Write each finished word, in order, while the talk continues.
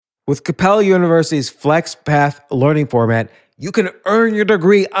With Capella University's FlexPath learning format, you can earn your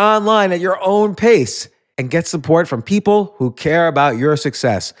degree online at your own pace and get support from people who care about your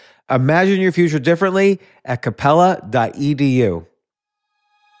success. Imagine your future differently at capella.edu.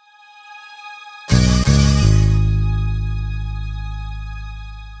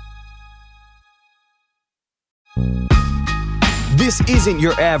 This isn't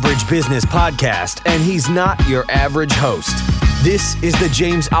your average business podcast, and he's not your average host. This is the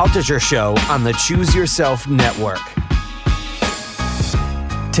James Altucher Show on the Choose Yourself Network.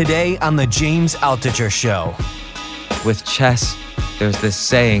 Today on the James Altucher Show. With chess, there's this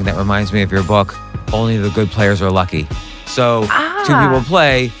saying that reminds me of your book, only the good players are lucky. So two people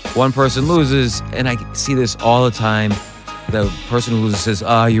play, one person loses, and I see this all the time. The person who loses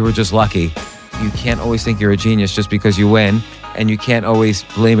says, you were just lucky. You can't always think you're a genius just because you win, and you can't always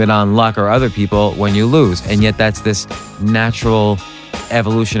blame it on luck or other people when you lose. And yet that's this natural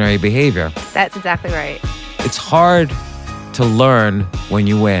evolutionary behavior. That's exactly right. It's hard to learn when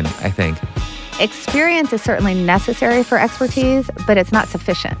you win, I think. Experience is certainly necessary for expertise, but it's not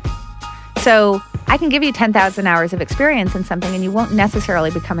sufficient. So I can give you 10,000 hours of experience in something and you won't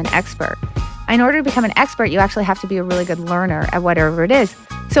necessarily become an expert. In order to become an expert, you actually have to be a really good learner at whatever it is.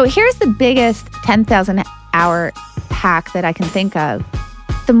 So here's the biggest 10,000 hour hack that I can think of.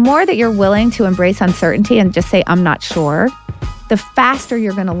 The more that you're willing to embrace uncertainty and just say, I'm not sure, the faster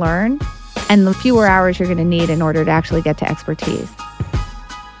you're going to learn and the fewer hours you're going to need in order to actually get to expertise.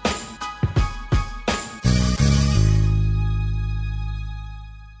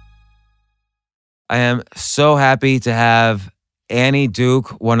 I am so happy to have Annie Duke,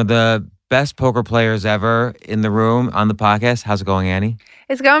 one of the best poker players ever, in the room on the podcast. How's it going, Annie?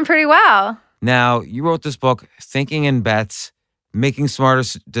 It's going pretty well. Now, you wrote this book, Thinking in Bets, Making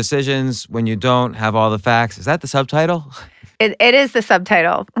Smarter Decisions When You Don't Have All the Facts. Is that the subtitle? It is the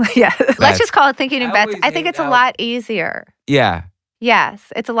subtitle. Yeah. Let's just call it Thinking in Bets. I think it's a lot easier. Yeah.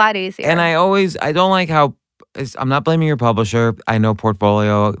 Yes, it's a lot easier. And I don't like how, I'm not blaming your publisher. I know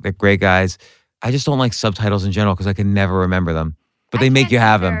Portfolio, they're great guys. I just don't like subtitles in general because I can never remember them. But they make you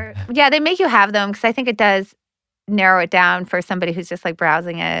have them. Yeah, they make you have them because I think it does narrow it down for somebody who's just like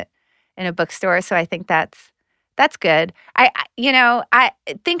browsing it in a bookstore. So I think that's good.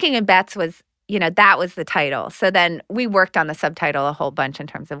 Thinking in Bets was, that was the title. So then we worked on the subtitle a whole bunch in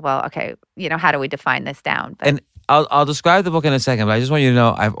terms of, well, okay, how do we define this down? But, and I'll describe the book in a second, but I just want you to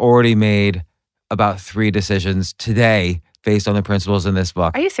know I've already made about 3 decisions today based on the principles in this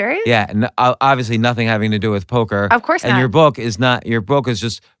book. Are you serious? Yeah, and obviously nothing having to do with poker. Of course not. And your book is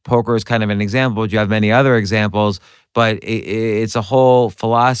just poker is kind of an example. You have many other examples, but it's a whole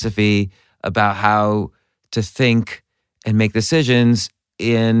philosophy about how to think and make decisions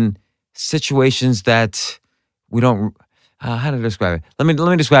in situations that we don't. How to describe it? Let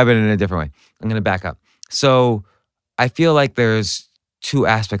me describe it in a different way. I'm going to back up. So I feel like there's 2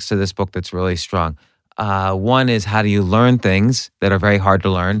 aspects to this book that's really strong. One is how do you learn things that are very hard to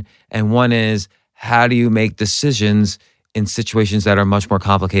learn, and one is how do you make decisions in situations that are much more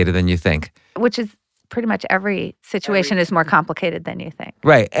complicated than you think. Which is pretty much every situation is more complicated than you think.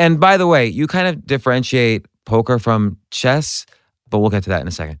 Right. And by the way, you kind of differentiate poker from chess, but we'll get to that in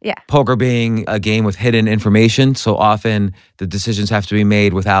a second. Yeah. Poker being a game with hidden information, so often the decisions have to be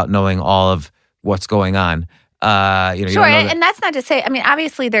made without knowing all of what's going on. Sure, and that's not to say,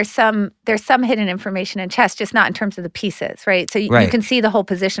 obviously there's some hidden information in chess, just not in terms of the pieces, right? So you can see the whole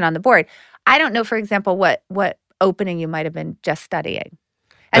position on the board. I don't know, for example, what opening you might have been just studying.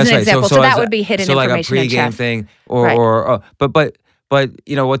 As an example, so that would be hidden information in chess. So like a pregame thing,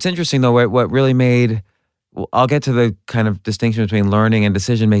 but what's interesting though, what really made, I'll get to the kind of distinction between learning and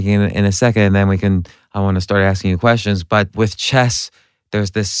decision making in a second, and then I want to start asking you questions. But with chess,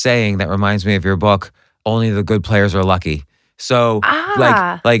 there's this saying that reminds me of your book, only the good players are lucky. So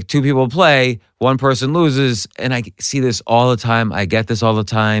like 2 people play, one person loses, and I see this all the time. I get this all the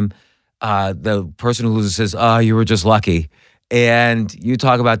time. The person who loses says, you were just lucky. And you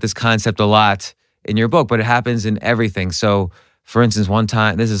talk about this concept a lot in your book, but it happens in everything. So for instance, one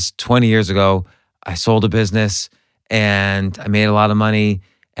time, this is 20 years ago, I sold a business and I made a lot of money.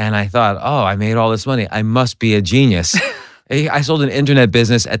 And I thought, I made all this money. I must be a genius. I sold an internet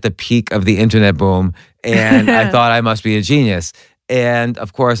business at the peak of the internet boom, and I thought I must be a genius. And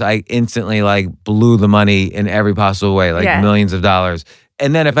of course, I instantly blew the money in every possible way, millions of dollars.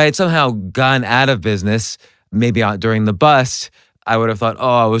 And then if I had somehow gone out of business, maybe during the bust, I would have thought,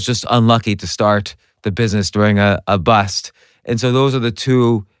 I was just unlucky to start the business during a bust. And so those are the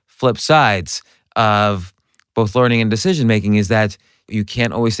 2 flip sides of both learning and decision making, is that you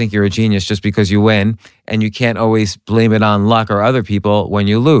can't always think you're a genius just because you win, and you can't always blame it on luck or other people when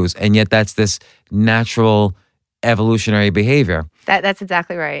you lose. And yet that's this natural evolutionary behavior. That's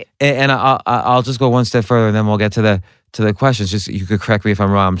exactly right. And I'll just go one step further, and then we'll get to the questions. Just you could correct me if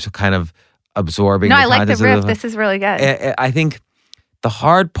I'm wrong. I'm just kind of absorbing. No, the I like the contents riff. of This is really good. I think the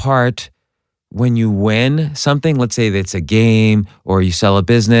hard part when you win something, let's say that it's a game or you sell a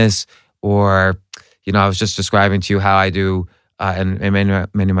business, or I was just describing to you how I do, and many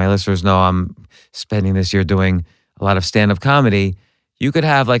of my listeners know I'm spending this year doing a lot of stand-up comedy. You could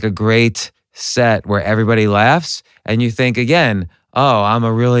have like a great set where everybody laughs, and you think again, oh, I'm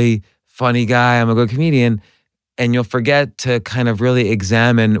a really funny guy, I'm a good comedian, and you'll forget to kind of really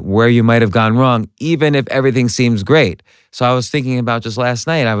examine where you might have gone wrong, even if everything seems great. So I was thinking about just last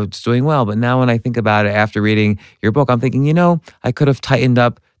night, I was doing well, but now when I think about it after reading your book, I'm thinking, I could have tightened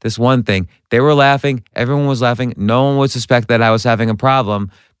up this one thing. They were laughing, everyone was laughing, no one would suspect that I was having a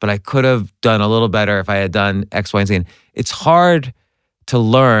problem, but I could have done a little better if I had done X, Y, and Z. And it's hard to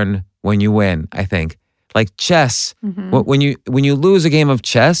learn when you win, I think. Like chess, when you lose a game of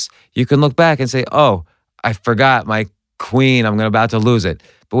chess, you can look back and say, oh, I forgot my queen, I'm about to lose it.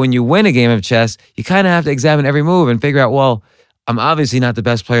 But when you win a game of chess, you kind of have to examine every move and figure out, well, I'm obviously not the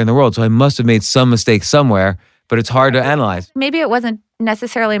best player in the world, so I must have made some mistake somewhere, but it's hard to analyze. Maybe it wasn't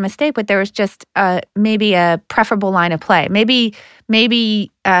necessarily a mistake, but there was just maybe a preferable line of play.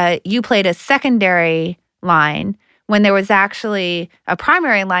 Maybe you played a secondary line when there was actually a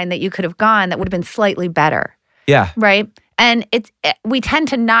primary line that you could have gone that would have been slightly better. Yeah. Right? And we tend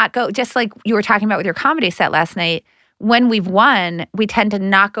to not go, just like you were talking about with your comedy set last night, when we've won, we tend to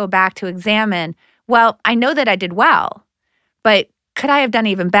not go back to examine, well, I know that I did well, but could I have done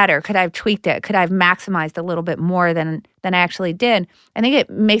even better? Could I have tweaked it? Could I have maximized a little bit more than I actually did? I think it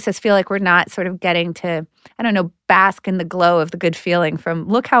makes us feel like we're not sort of getting to, bask in the glow of the good feeling from,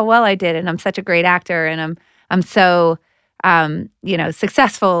 look how well I did, and I'm such a great actor, and I'm so,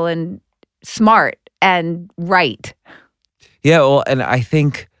 successful and smart and right. Yeah, well, and I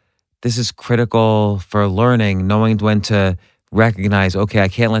think this is critical for learning, knowing when to recognize, okay, I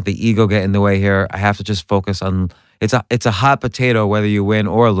can't let the ego get in the way here. I have to just focus on, it's a hot potato whether you win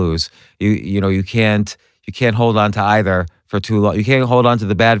or lose. You can't hold on to either for too long. You can't hold on to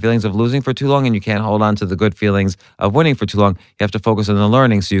the bad feelings of losing for too long, and you can't hold on to the good feelings of winning for too long. You have to focus on the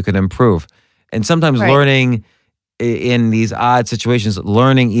learning so you can improve. And sometimes learning in these odd situations,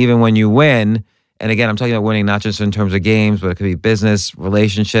 learning even when you win. And again, I'm talking about winning not just in terms of games, but it could be business,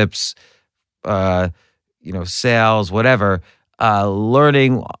 relationships, sales, whatever.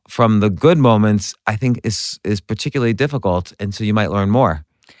 Learning from the good moments, I think, is particularly difficult, and so you might learn more.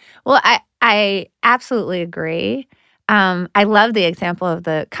 Well, I absolutely agree. I love the example of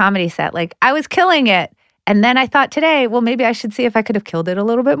the comedy set. Like, I was killing it, and then I thought today, well, maybe I should see if I could have killed it a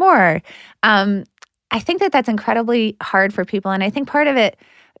little bit more. I think that's incredibly hard for people, and I think part of it,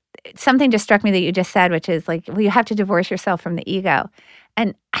 something just struck me that you just said, which is like, well, you have to divorce yourself from the ego.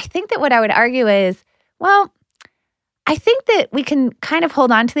 And I think that what I would argue is, well, I think that we can kind of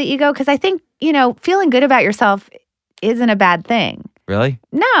hold on to the ego, because I think, feeling good about yourself isn't a bad thing. Really?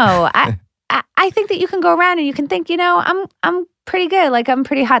 No, I think that you can go around and you can think, I'm pretty good, like I'm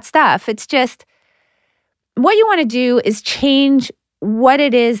pretty hot stuff. It's just what you want to do is change what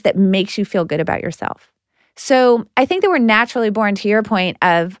it is that makes you feel good about yourself. So I think that we're naturally born, to your point,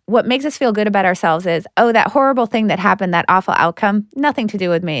 of what makes us feel good about ourselves is, oh, that horrible thing that happened, that awful outcome, nothing to do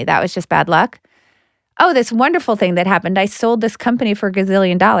with me. That was just bad luck. Oh, this wonderful thing that happened, I sold this company for $1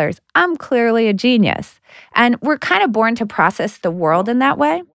 gazillion. I'm clearly a genius. And we're kind of born to process the world in that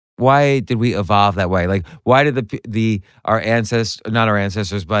way. Why did we evolve that way? Like, why did our ancestors, not our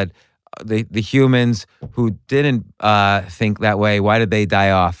ancestors, but the humans who didn't think that way, why did they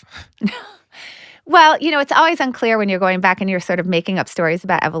die off? Well, it's always unclear when you're going back and you're sort of making up stories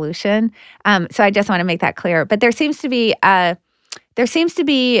about evolution. So I just want to make that clear. But there seems to be a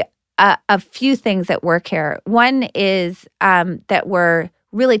few things at work here. One is that we're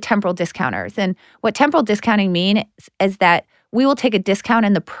really temporal discounters. And what temporal discounting means is that we will take a discount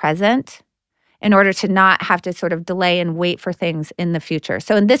in the present in order to not have to sort of delay and wait for things in the future.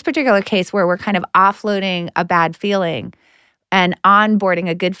 So in this particular case where we're kind of offloading a bad feeling and onboarding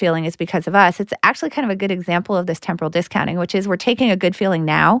a good feeling is because of us, it's actually kind of a good example of this temporal discounting, which is we're taking a good feeling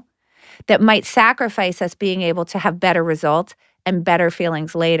now that might sacrifice us being able to have better results and better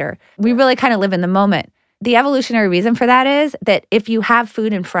feelings later. We really kind of live in the moment. The evolutionary reason for that is that if you have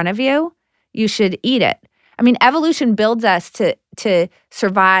food in front of you, you should eat it. I mean, evolution builds us to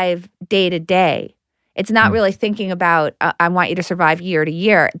survive day to day. It's not really thinking about, I want you to survive year to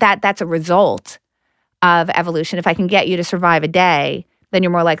year. That's a result of evolution. If I can get you to survive a day, then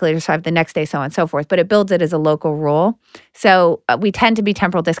you're more likely to survive the next day, so on and so forth. But it builds it as a local rule. So we tend to be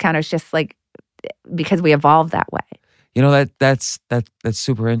temporal discounters just like because we evolved that way. You know, that's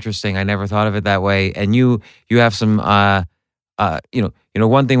super interesting. I never thought of it that way. And you have some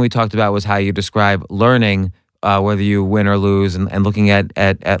one thing we talked about was how you describe learning, whether you win or lose, and looking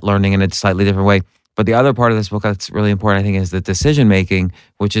at learning in a slightly different way. But the other part of this book that's really important, I think, is the decision making,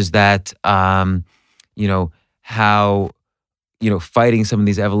 which is that how fighting some of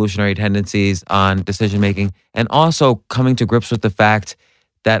these evolutionary tendencies on decision making, and also coming to grips with the fact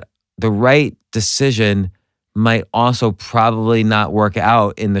that the right decision might also probably not work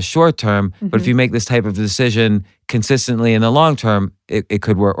out in the short term, but if you make this type of decision consistently in the long term, it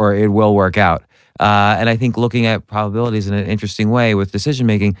could work, or it will work out. And I think looking at probabilities in an interesting way with decision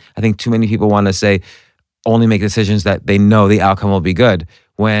making, I think too many people want to say only make decisions that they know the outcome will be good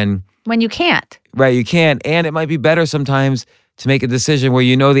when you can't. Right, you can't. And it might be better sometimes to make a decision where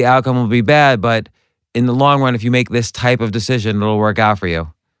you know the outcome will be bad, but in the long run, if you make this type of decision, it'll work out for you.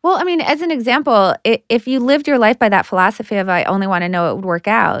 Well, I mean, as an example, if you lived your life by that philosophy of I only want to know it would work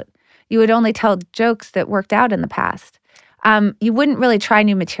out, you would only tell jokes that worked out in the past. You wouldn't really try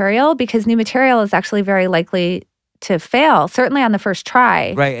new material because new material is actually very likely to fail, certainly on the first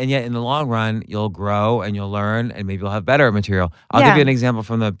try. Right, and yet in the long run, you'll grow and you'll learn and maybe you'll have better material. I'll give you an example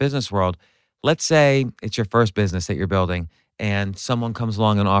from the business world. Let's say it's your first business that you're building and someone comes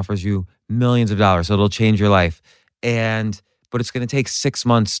along and offers you millions of dollars, so it'll change your life. But it's going to take 6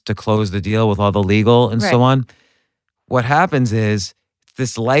 months to close the deal with all the legal and so on. What happens is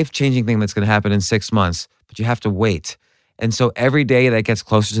this life-changing thing that's going to happen in 6 months, but you have to wait. And so every day that gets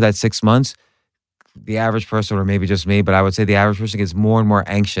closer to that 6 months, the average person, or maybe just me, but I would say the average person gets more and more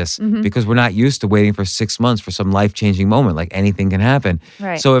anxious because we're not used to waiting for 6 months for some life-changing moment. Like anything can happen.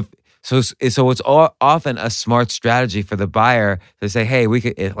 Right. So it's often a smart strategy for the buyer to say, hey, we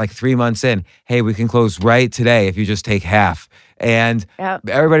could, like 3 months in, hey, we can close right today if you just take half. And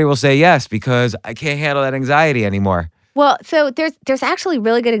everybody will say yes because I can't handle that anxiety anymore. Well, so there's actually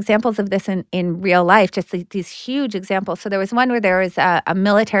really good examples of this in real life, just these huge examples. So there was one where there was a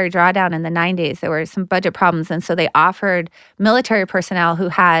military drawdown in the 90s. There were some budget problems, and so they offered military personnel who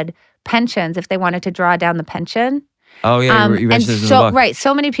had pensions if they wanted to draw down the pension. Oh, yeah, you mentioned this in the book. Right,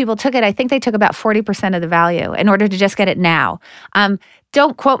 so many people took it. I think they took about 40% of the value in order to just get it now.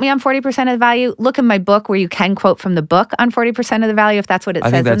 Don't quote me on 40% of the value. Look in my book where you can quote from the book on 40% of the value if that's what it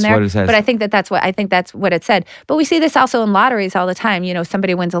says in there. I think that's what it says. But I think that's what it said. But we see this also in lotteries all the time. You know,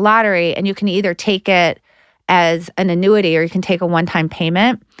 somebody wins a lottery and you can either take it as an annuity or you can take a one-time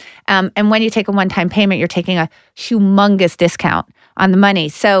payment. And when you take a one-time payment, you're taking a humongous discount on the money.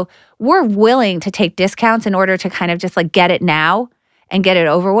 So we're willing to take discounts in order to kind of just like get it now and get it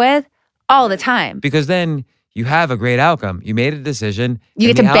over with all the time. Because then you have a great outcome. You made a decision. You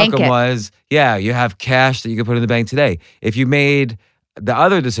get to bank it. The outcome was, you have cash that you can put in the bank today. If you made the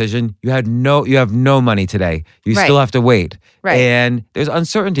other decision, you have no money today. You still have to wait. Right. And there's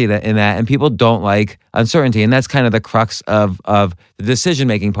uncertainty in that, and people don't like uncertainty. And that's kind of the crux of the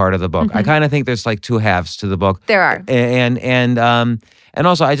decision-making part of the book. I kind of think there's like two halves to the book. There are. And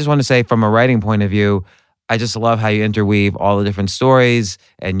also, I just want to say from a writing point of view, I just love how you interweave all the different stories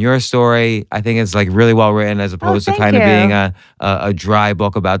and your story. I think it's like really well written as opposed to kind of being a dry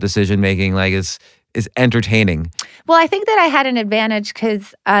book about decision making. Like it's entertaining. Well, I think that I had an advantage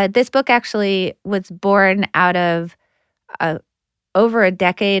because this book actually was born out of over a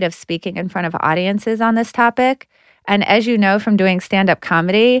decade of speaking in front of audiences on this topic. And as you know from doing stand-up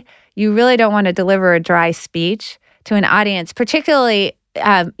comedy, you really don't want to deliver a dry speech to an audience, particularly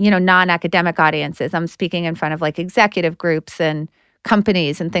non-academic audiences. I'm speaking in front of like executive groups and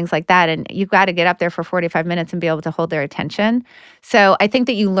companies and things like that. And you've got to get up there for 45 minutes and be able to hold their attention. So I think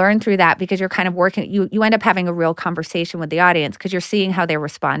that you learn through that because you're kind of working, you end up having a real conversation with the audience because you're seeing how they're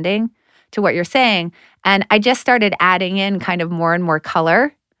responding to what you're saying. And I just started adding in kind of more and more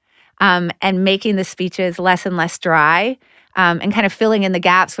color and making the speeches less and less dry and kind of filling in the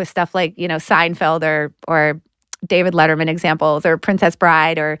gaps with stuff like, Seinfeld or David Letterman examples or Princess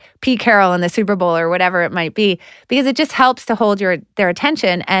Bride or Pete Carroll in the Super Bowl or whatever it might be, because it just helps to hold their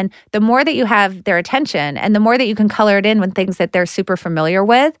attention. And the more that you have their attention and the more that you can color it in with things that they're super familiar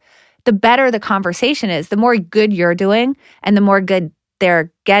with, the better the conversation is, the more good you're doing and the more good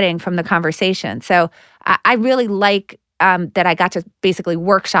they're getting from the conversation. So I really like that I got to basically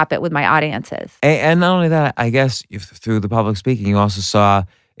workshop it with my audiences. And not only that, I guess through the public speaking, you also saw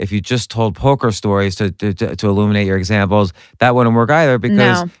if you just told poker stories to illuminate your examples, that wouldn't work either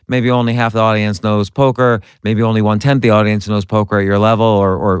because maybe only half the audience knows poker, maybe only 1/10 the audience knows poker at your level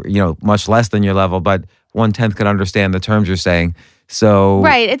or much less than your level, but 1/10 could understand the terms you're saying. So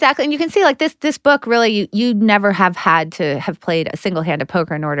Right, exactly. And you can see like this book really, you never have had to have played a single hand of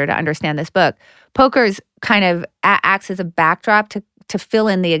poker in order to understand this book. Poker's kind of acts as a backdrop to fill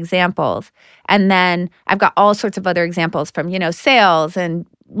in the examples. And then I've got all sorts of other examples from, sales and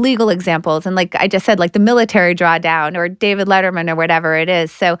legal examples. And like I just said, like the military drawdown or David Letterman or whatever it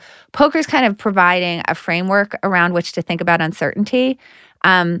is. So poker's kind of providing a framework around which to think about uncertainty.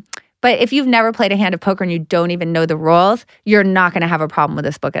 But if you've never played a hand of poker and you don't even know the rules, you're not going to have a problem with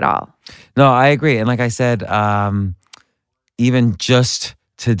this book at all. No, I agree. And like I said, even just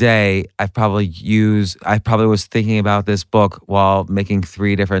today, I probably was thinking about this book while making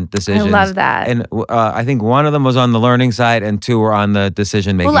 3 different decisions. I love that. And I think one of them was on the learning side and 2 were on the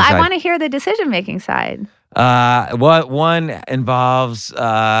decision-making side. Well, I want to hear the decision-making side. One involves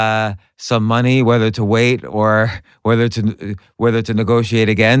some money, whether to wait or whether to negotiate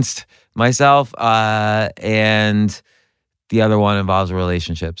against myself, and the other one involves a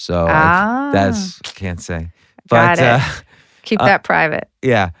relationship. So that's can't say. But Got it. Keep that private.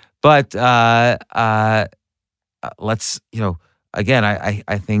 Yeah, but let's again.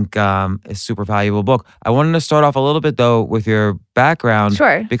 I think it's a super valuable book. I wanted to start off a little bit though with your background,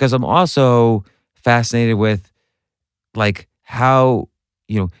 Sure, because I'm also fascinated with like how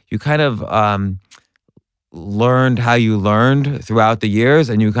you kind of learned how you learned throughout the years,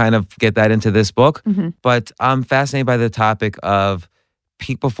 and you kind of get that into this book. Mm-hmm. But I'm fascinated by the topic of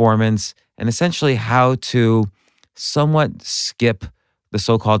peak performance and essentially how to somewhat skip the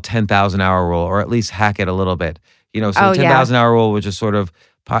so-called 10,000 hour rule, or at least hack it a little bit. The 10,000 hour rule, which is sort of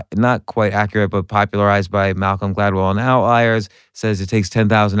not quite accurate, but popularized by Malcolm Gladwell and Outliers, says it takes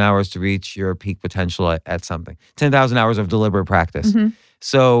 10,000 hours to reach your peak potential at something. 10,000 hours of deliberate practice. Mm-hmm.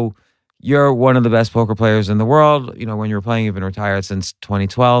 So you're one of the best poker players in the world. When you were playing, you've been retired since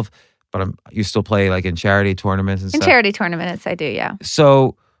 2012, but you still play like in charity tournaments and stuff. In charity tournaments, I do, yeah.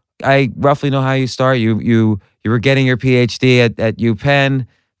 So I roughly know how you start. You were getting your PhD at UPenn.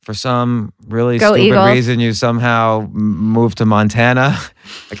 For some really stupid Eagles. reason, you somehow moved to Montana.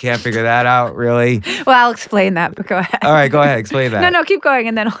 I can't figure that out, really. Well, I'll explain that, but go ahead. All right, go ahead, explain that. No, keep going,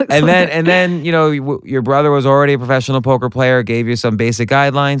 and then I'll explain And then your brother was already a professional poker player, gave you some basic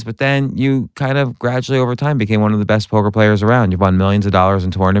guidelines, but then you kind of gradually over time became one of the best poker players around. You've won millions of dollars in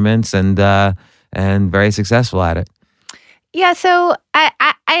tournaments and very successful at it. Yeah, so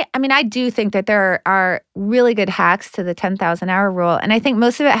I mean, I do think that there are really good hacks to the 10,000 hour rule. And I think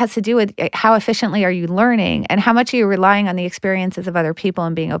most of it has to do with how efficiently are you learning and how much are you relying on the experiences of other people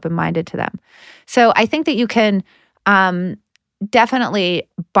and being open-minded to them. So I think that you can definitely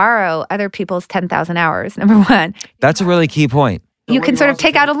borrow other people's 10,000 hours, number one. That's a really key point. You can sort of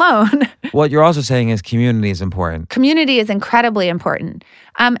take out a loan. What you're also saying is community is important. Community is incredibly important.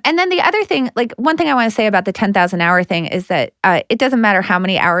 And then the other thing, like one thing I want to say about the 10,000 hour thing is that it doesn't matter how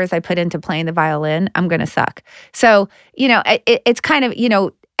many hours I put into playing the violin, I'm going to suck. So, it's kind of,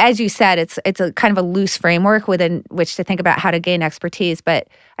 as you said, it's a kind of a loose framework within which to think about how to gain expertise. But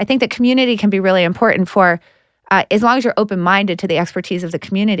I think that community can be really important for, as long as you're open-minded to the expertise of the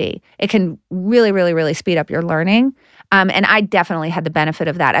community, it can really, really, really speed up your learning. And I definitely had the benefit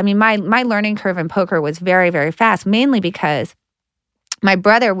of that. I mean, my learning curve in poker was very, very fast, mainly because my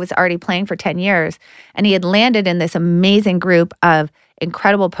brother was already playing for 10 years, and he had landed in this amazing group of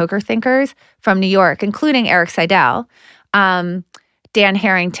incredible poker thinkers from New York, including Eric Seidel, Dan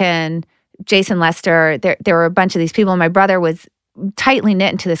Harrington, Jason Lester. There were a bunch of these people, and my brother was tightly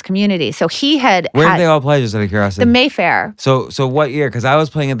knit into this community. So he had... Where did they all play, just out of curiosity? The Mayfair. So what year? Because I was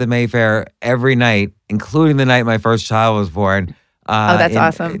playing at the Mayfair every night, including the night my first child was born. That's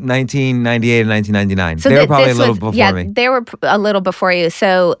awesome. 1998 and 1999. So they were probably a little before me. Yeah, they were a little before you.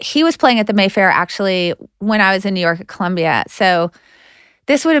 So he was playing at the Mayfair actually when I was in New York at Columbia. So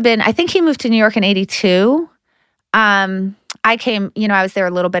this would have been, I think he moved to New York in 82. I came, I was there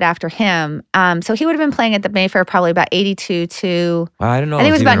a little bit after him. So he would have been playing at the Mayfair probably about 82 to, I don't know. I think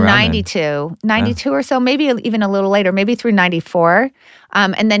it was about 92 or so, maybe even a little later, maybe through 94.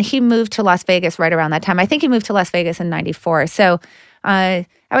 And then he moved to Las Vegas right around that time. I think he moved to Las Vegas in 94. So I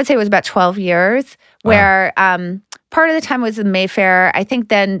would say it was about 12 years where part of the time was the Mayfair. I think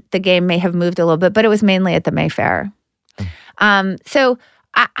then the game may have moved a little bit, but it was mainly at the Mayfair. So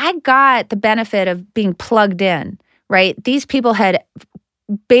I got the benefit of being plugged in. Right? These people had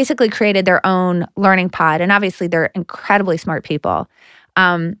basically created their own learning pod, and obviously they're incredibly smart people.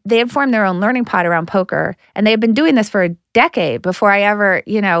 They had formed their own learning pod around poker, and they had been doing this for a decade before I ever,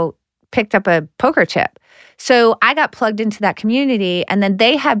 picked up a poker chip. So I got plugged into that community, and then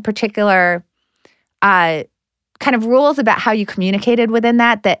they had particular kind kind of rules about how you communicated within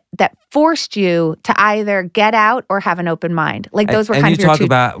that forced you to either get out or have an open mind. Like those were and kind you of your talk two.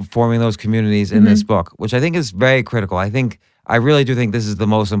 about forming those communities in this book, which I think is very critical. I really do think this is the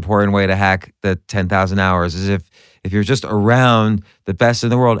most important way to hack the 10,000 hours is if you're just around the best in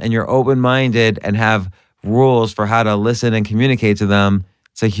the world and you're open-minded and have rules for how to listen and communicate to them,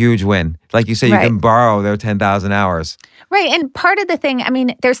 it's a huge win. Like you say, you can borrow their 10,000 hours. Right. And part of the thing, I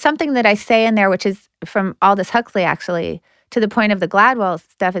mean, there's something that I say in there, which is from Aldous Huxley, actually, to the point of the Gladwell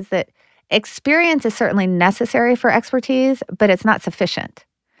stuff, is that experience is certainly necessary for expertise, but it's not sufficient.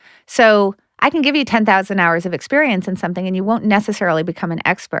 So I can give you 10,000 hours of experience in something and you won't necessarily become an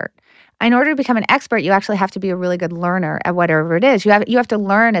expert. In order to become an expert, you actually have to be a really good learner at whatever it is. You have to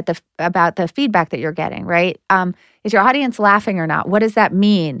learn about the feedback that you're getting, right? Is your audience laughing or not? What does that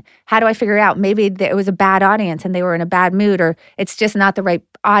mean? How do I figure out maybe it was a bad audience and they were in a bad mood, or it's just not the right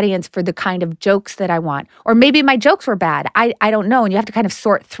audience for the kind of jokes that I want? Or maybe my jokes were bad. I don't know. And you have to kind of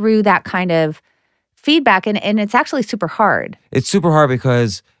sort through that kind of feedback. And it's actually super hard. It's super hard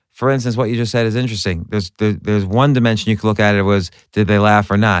because, for instance, what you just said is interesting. There's one dimension you could look at it was, did they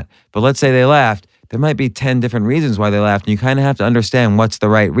laugh or not? But let's say they laughed. There might be 10 different reasons why they laughed, and you kind of have to understand what's the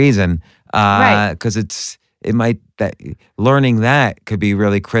right reason. Right. Because learning that could be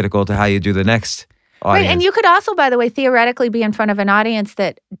really critical to how you do the next audience. Right, and you could also, by the way, theoretically be in front of an audience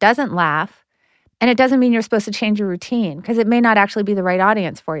that doesn't laugh, and it doesn't mean you're supposed to change your routine because it may not actually be the right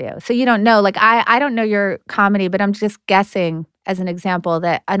audience for you. So you don't know. Like I don't know your comedy, but I'm just guessing as an example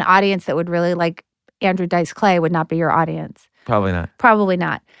that an audience that would really like Andrew Dice Clay would not be your audience. Probably not. Probably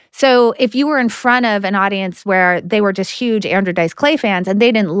not. So if you were in front of an audience where they were just huge Andrew Dice Clay fans and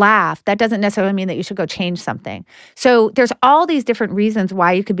they didn't laugh, that doesn't necessarily mean that you should go change something. So there's all these different reasons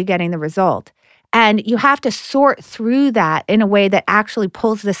why you could be getting the result. And you have to sort through that in a way that actually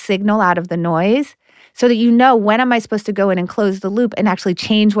pulls the signal out of the noise so that you know, when am I supposed to go in and close the loop and actually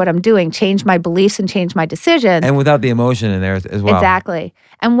change what I'm doing, change my beliefs and change my decisions. And without the emotion in there as well. Exactly.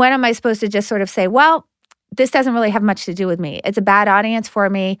 And when am I supposed to just sort of say, well, this doesn't really have much to do with me. It's a bad audience for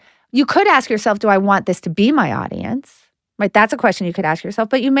me. You could ask yourself, do I want this to be my audience? Right? That's a question you could ask yourself,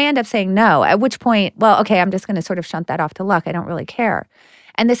 but you may end up saying no, at which point, well, okay, I'm just going to sort of shunt that off to luck. I don't really care.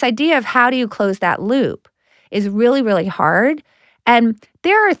 And this idea of how do you close that loop is really, really hard. And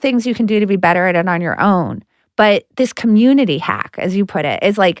there are things you can do to be better at it on your own. But this community hack, as you put it,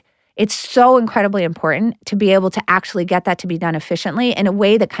 is like, it's so incredibly important to be able to actually get that to be done efficiently in a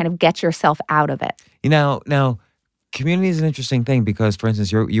way that kind of gets yourself out of it. Now, community is an interesting thing because, for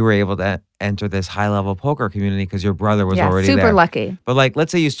instance, you were able to enter this high-level poker community because your brother was already there. Super lucky. But like,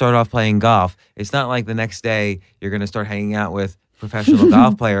 let's say you start off playing golf. It's not like the next day you're going to start hanging out with professional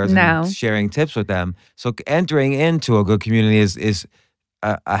golf players and sharing tips with them. So entering into a good community is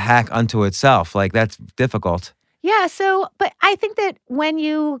a hack unto itself. Like, that's difficult. Yeah, but I think that when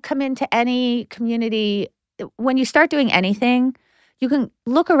you come into any community, when you start doing anything, you can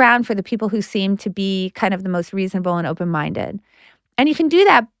look around for the people who seem to be kind of the most reasonable and open-minded. And you can do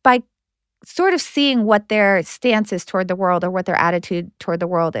that by sort of seeing what their stance is toward the world or what their attitude toward the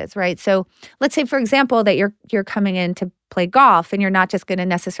world is, right? So let's say, for example, that you're coming in to play golf and you're not just going to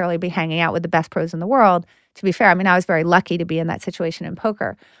necessarily be hanging out with the best pros in the world. To be fair, I mean, I was very lucky to be in that situation in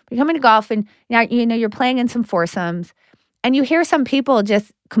poker. But you come into golf and now you're playing in some foursomes and you hear some people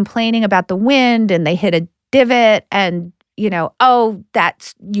just complaining about the wind and they hit a divot and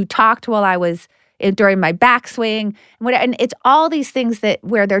that's you talked while I was during my backswing. And it's all these things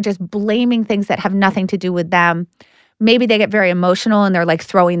where they're just blaming things that have nothing to do with them. Maybe they get very emotional and they're like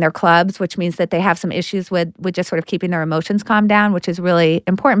throwing their clubs, which means that they have some issues with just sort of keeping their emotions calmed down, which is really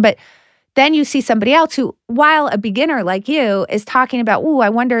important. But then you see somebody else who, while a beginner like you, is talking about, I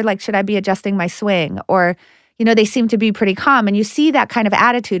wonder, like, should I be adjusting my swing? Or, they seem to be pretty calm. And you see that kind of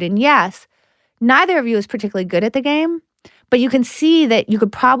attitude. And yes, neither of you is particularly good at the game, but you can see that you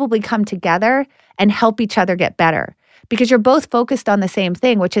could probably come together and help each other get better because you're both focused on the same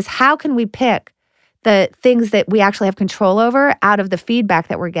thing, which is how can we pick the things that we actually have control over out of the feedback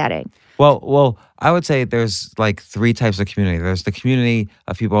that we're getting. Well, I would say there's like three types of community. There's the community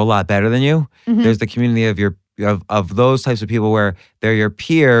of people a lot better than you. Mm-hmm. There's the community of those types of people where they're your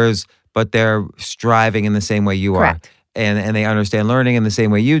peers, but they're striving in the same way you Correct. are. And they understand learning in the same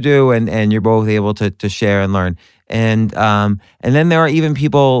way you do, and you're both able to share and learn. And then there are even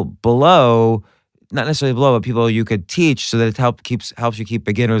people below, not necessarily below, but people you could teach so that it helps you keep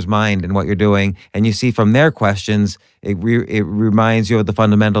beginner's mind in what you're doing. And you see from their questions, it reminds you of the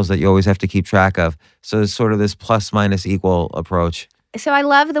fundamentals that you always have to keep track of. So it's sort of this plus minus equal approach. So I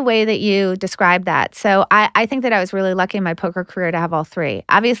love the way that you described that. So I think that I was really lucky in my poker career to have all three.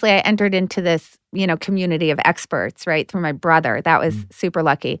 Obviously, I entered into this, community of experts, right, through my brother. That was super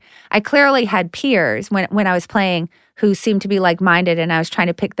lucky. I clearly had peers when I was playing who seemed to be like-minded, and I was trying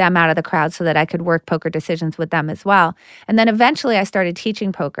to pick them out of the crowd so that I could work poker decisions with them as well. And then eventually I started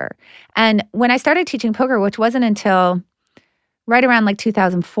teaching poker. And when I started teaching poker, which wasn't until right around like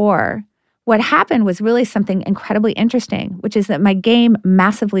 2004, what happened was really something incredibly interesting, which is that my game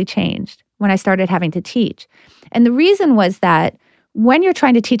massively changed when I started having to teach. And the reason was that when you're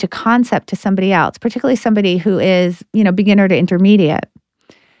trying to teach a concept to somebody else, particularly somebody who is, beginner to intermediate,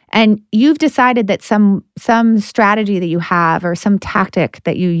 and you've decided that some strategy that you have or some tactic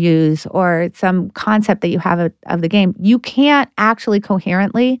that you use or some concept that you have of the game, you can't actually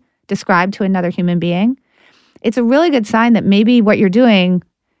coherently describe to another human being, it's a really good sign that maybe what you're doing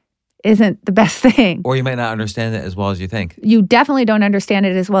isn't the best thing. Or you might not understand it as well as you think. You definitely don't understand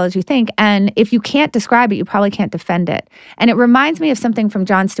it as well as you think. And if you can't describe it, you probably can't defend it. And it reminds me of something from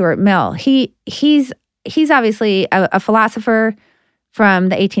John Stuart Mill. He's obviously a philosopher from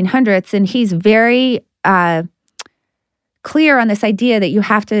the 1800s, and he's very clear on this idea that you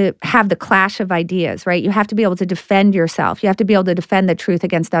have to have the clash of ideas, right? You have to be able to defend yourself. You have to be able to defend the truth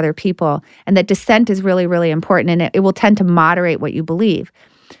against other people, and that dissent is really, really important, and it will tend to moderate what you believe.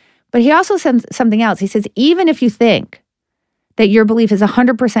 But he also says something else. He says, even if you think that your belief is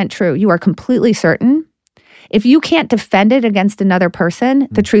 100% true, you are completely certain, if you can't defend it against another person,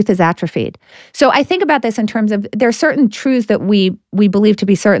 the truth is atrophied. So I think about this in terms of there are certain truths that we believe to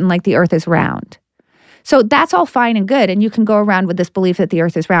be certain, like the earth is round. So that's all fine and good. And you can go around with this belief that the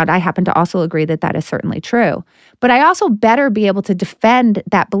earth is round. I happen to also agree that that is certainly true. But I also better be able to defend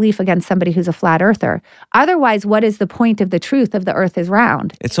that belief against somebody who's a flat earther. Otherwise, what is the point of the truth of the earth is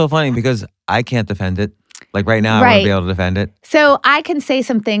round? It's so funny because I can't defend it. Like right now, I want to be able to defend it. So I can say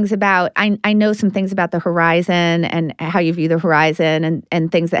some things about, I know some things about the horizon and how you view the horizon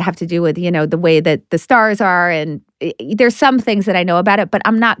and things that have to do with, the way that the stars are. And there's some things that I know about it, but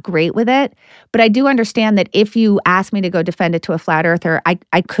I'm not great with it. But I do understand that if you ask me to go defend it to a flat earther,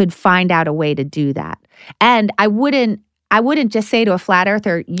 I could find out a way to do that. And I wouldn't just say to a flat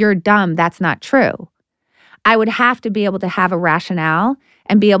earther, you're dumb, that's not true. I would have to be able to have a rationale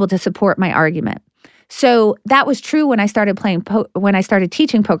and be able to support my argument. So that was true when I started when I started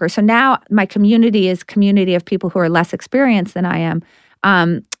teaching poker. So now my community is a community of people who are less experienced than I am,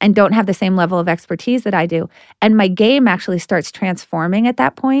 and don't have the same level of expertise that I do. And my game actually starts transforming at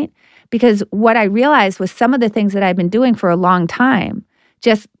that point, because what I realized was some of the things that I've been doing for a long time,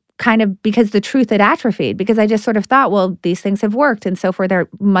 just kind of because the truth had atrophied, because I just sort of thought, well, these things have worked, and so forth, there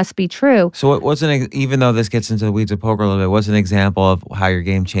must be true. So even though this gets into the weeds of poker a little bit, what's an example of how your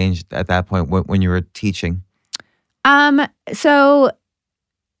game changed at that point when you were teaching? So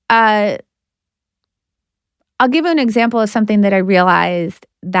I'll give you an example of something that I realized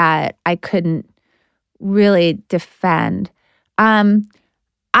that I couldn't really defend.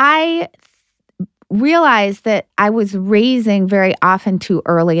 I realized that I was raising very often too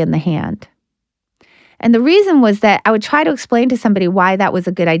early in the hand. And the reason was that I would try to explain to somebody why that was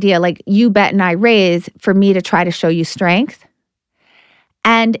a good idea. Like, you bet and I raise for me to try to show you strength.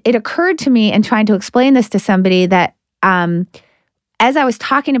 And it occurred to me in trying to explain this to somebody that as I was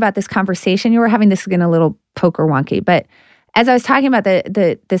talking about this conversation, you were having, this is getting a little poker wonky, but as I was talking about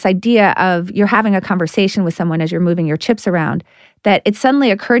this idea of you're having a conversation with someone as you're moving your chips around, that it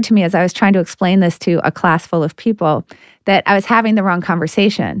suddenly occurred to me as I was trying to explain this to a class full of people that I was having the wrong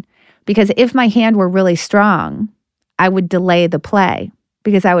conversation. Because if my hand were really strong, I would delay the play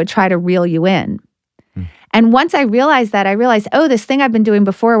because I would try to reel you in. And once I realized that, I realized, this thing I've been doing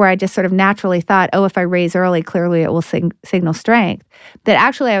before where I just sort of naturally thought, if I raise early, clearly it will signal strength, that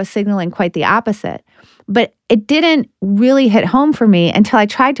actually I was signaling quite the opposite. But it didn't really hit home for me until I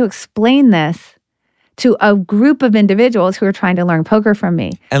tried to explain this to a group of individuals who were trying to learn poker from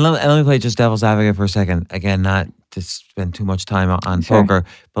me. And let me play just devil's advocate for a second. Again, not to spend too much time on poker,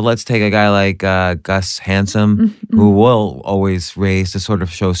 but let's take a guy like Gus Handsome, who will always raise to sort of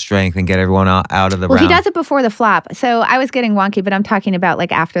show strength and get everyone out of the round. Well, he does it before the flop. So I was getting wonky, but I'm talking about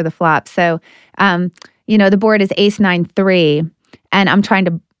like after the flop. So, the board is ace-9-3, and I'm trying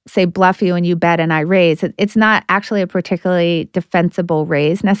to say bluff you and you bet and I raise. It's not actually a particularly defensible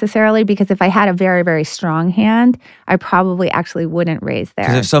raise necessarily, because if I had a very, very strong hand, I probably actually wouldn't raise there.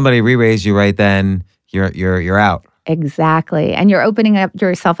 Because if somebody re-raised you right then, you're out. Exactly. And you're opening up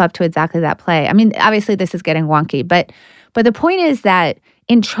yourself up to exactly that play. I mean, obviously this is getting wonky, but the point is that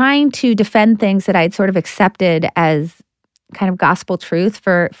in trying to defend things that I'd sort of accepted as kind of gospel truth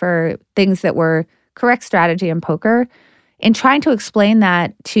for things that were correct strategy in poker, in trying to explain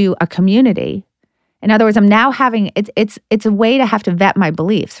that to a community, in other words, I'm now having, it's a way to have to vet my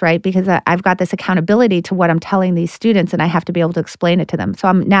beliefs, right? Because I've got this accountability to what I'm telling these students, and I have to be able to explain it to them. So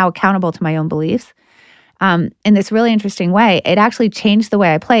I'm now accountable to my own beliefs. In this really interesting way, it actually changed the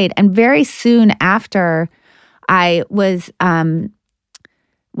way I played. And very soon after I was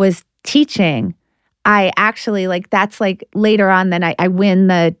teaching, I actually, that's later on, then I win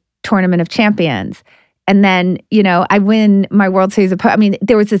the Tournament of Champions. And then, I win my World Series of Poker. I mean,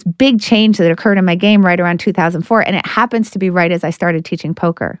 there was this big change that occurred in my game right around 2004, and it happens to be right as I started teaching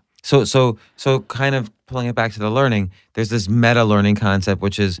poker. So kind of pulling it back to the learning, there's this meta learning concept,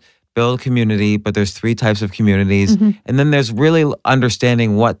 which is build community, but there's 3 types of communities. Mm-hmm. And then there's really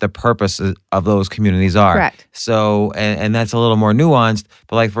understanding what the purpose of those communities are. Correct. So, and that's a little more nuanced,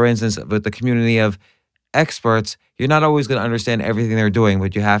 but for instance, with the community of experts, you're not always going to understand everything they're doing,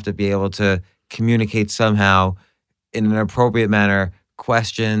 but you have to be able to communicate somehow in an appropriate manner,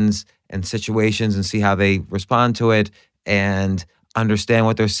 questions and situations, and see how they respond to it, and understand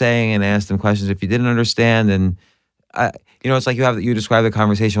what they're saying and ask them questions if you didn't understand. And it's like you described the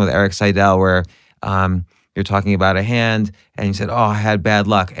conversation with Eric Seidel where you're talking about a hand and you said, "Oh, I had bad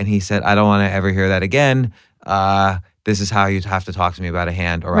luck," and he said, "I don't want to ever hear that again. This is how you have to talk to me about a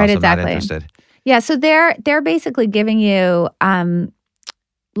hand, or else I'm not interested." Yeah, so they're basically giving you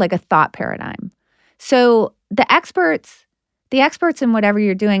like a thought paradigm. So the experts in whatever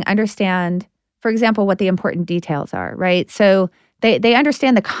you're doing understand, for example, what the important details are, right? So they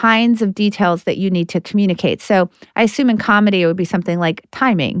understand the kinds of details that you need to communicate. So I assume in comedy it would be something like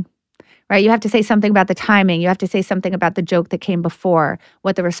timing, right? You have to say something about the timing. You have to say something about the joke that came before,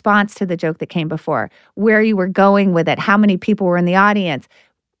 what the response to the joke that came before, where you were going with it, how many people were in the audience.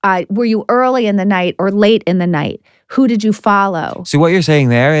 Were you early in the night or late in the night? Who did you follow? See, what you're saying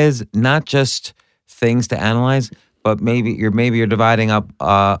there is not just things to analyze, but maybe you're dividing up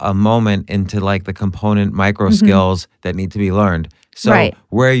a moment into the component micro skills that need to be learned. So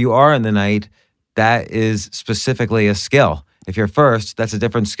where you are in the night, that is specifically a skill. If you're first, that's a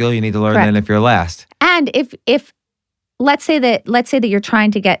different skill you need to learn than if you're last. And if let's say that you're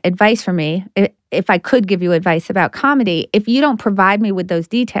trying to get advice from me, if I could give you advice about comedy, if you don't provide me with those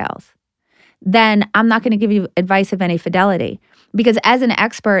details, then I'm not going to give you advice of any fidelity. Because as an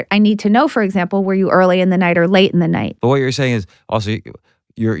expert, I need to know, for example, were you early in the night or late in the night? But what you're saying is also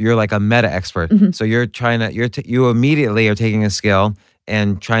you're like a meta expert. Mm-hmm. So you're trying to you immediately are taking a skill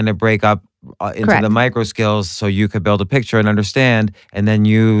and trying to break up into Correct. the micro skills so you could build a picture and understand, and then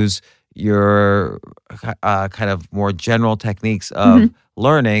use your kind of more general techniques of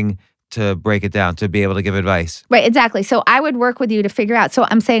learning to break it down, to be able to give advice. Right, exactly. So I would work with you to figure out. So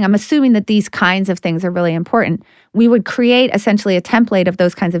I'm assuming that these kinds of things are really important. We would create essentially a template of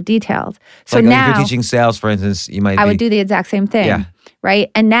those kinds of details. So now, if you're teaching sales, for instance, I would do the exact same thing. Yeah. Right.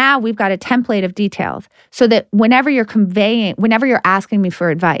 And now we've got a template of details so that whenever you're asking me for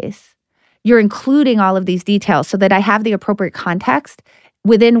advice, you're including all of these details so that I have the appropriate context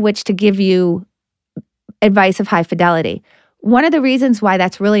within which to give you advice of high fidelity. One of the reasons why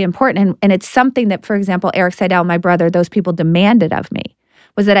that's really important, and it's something that, for example, Eric Seidel, my brother, those people demanded of me,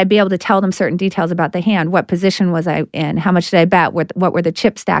 was that I be able to tell them certain details about the hand. What position was I in? How much did I bet? What were the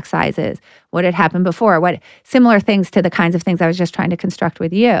chip stack sizes? What had happened before? What similar things to the kinds of things I was just trying to construct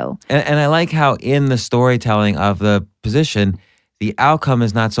with you. And I like how in the storytelling of the position, the outcome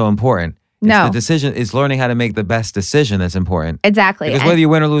is not so important. No. The decision is learning how to make the best decision that's important. Exactly. Because whether you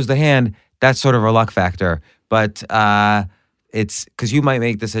win or lose the hand, that's sort of a luck factor. But it's because you might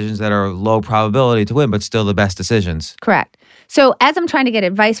make decisions that are low probability to win, but still the best decisions. Correct. So as I'm trying to get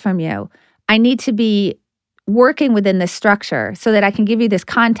advice from you, I need to be working within this structure so that I can give you this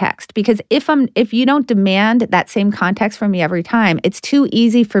context. Because if you don't demand that same context from me every time, it's too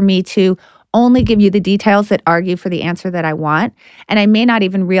easy for me to only give you the details that argue for the answer that I want, and I may not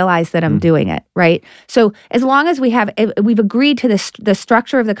even realize that I'm doing it, right? So as long as we've agreed to the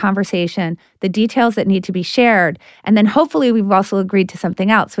structure of the conversation, the details that need to be shared, and then hopefully we've also agreed to something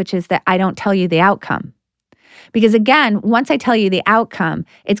else, which is that I don't tell you the outcome. Because again, once I tell you the outcome,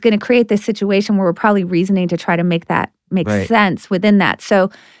 it's going to create this situation where we're probably reasoning to try to make sense within that.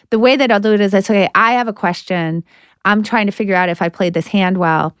 So the way that I'll do it is I say, I have a question. I'm trying to figure out if I played this hand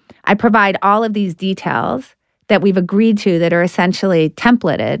well. I provide all of these details that we've agreed to that are essentially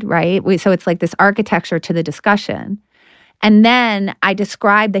templated, right? So it's like this architecture to the discussion. And then I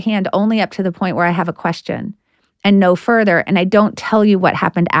describe the hand only up to the point where I have a question and no further. And I don't tell you what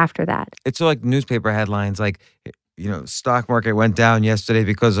happened after that. It's so like newspaper headlines like, stock market went down yesterday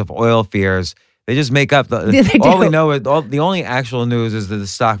because of oil fears. They just make up the. They all do. we know is the only actual news is that the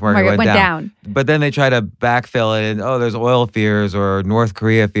stock market Market went went down. But then they try to backfill it, and there's oil fears or North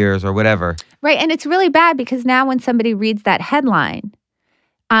Korea fears or whatever. Right, and it's really bad because now when somebody reads that headline,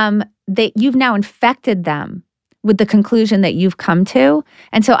 you've now infected them with the conclusion that you've come to.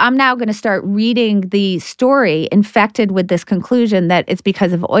 And so I'm now going to start reading the story infected with this conclusion that it's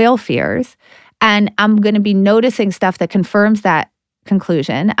because of oil fears. And I'm going to be noticing stuff that confirms that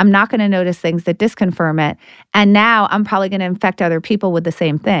conclusion. I'm not going to notice things that disconfirm it. And now I'm probably going to infect other people with the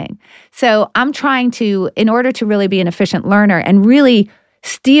same thing. So I'm trying to, in order to really be an efficient learner and really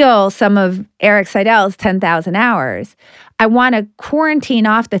steal some of Eric Seidel's 10,000 hours, I want to quarantine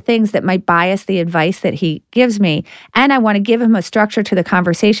off the things that might bias the advice that he gives me. And I want to give him a structure to the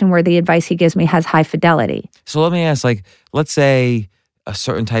conversation where the advice he gives me has high fidelity. So let me ask, let's say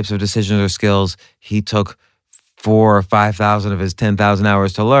certain types of decisions or skills he took 4,000 or 5,000 of his 10,000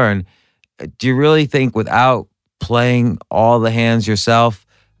 hours to learn. Do you really think without playing all the hands yourself,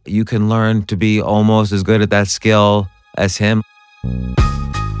 you can learn to be almost as good at that skill as him?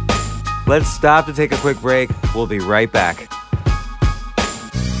 Let's stop to take a quick break. We'll be right back.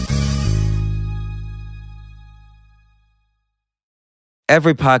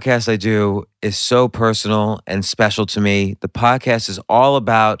 Every podcast I do is so personal and special to me. The podcast is all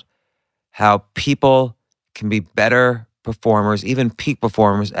about how people can be better performers, even peak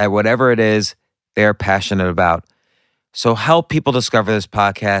performers at whatever it is they're passionate about. So help people discover this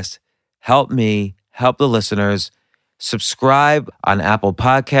podcast. Help me, help the listeners. Subscribe on Apple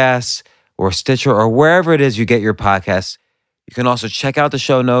Podcasts or Stitcher or wherever it is you get your podcasts. You can also check out the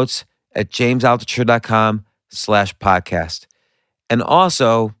show notes at jamesaltucher.com/podcast. And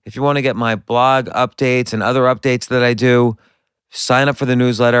also, if you want to get my blog updates and other updates that I do, sign up for the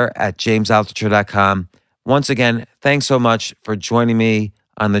newsletter at jamesaltucher.com. Once again, thanks so much for joining me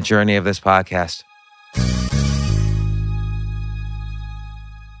on the journey of this podcast.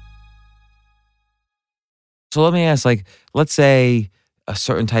 So let me ask, let's say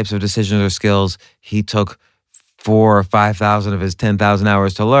certain types of decisions or skills he took 4,000 or 5,000 of his 10,000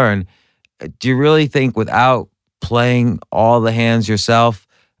 hours to learn. Do you really think without playing all the hands yourself,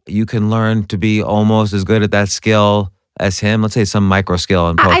 you can learn to be almost as good at that skill as him? Let's say some micro skill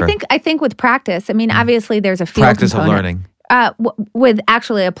in poker. I think with practice, I mean, obviously there's a field practice component. of learning. With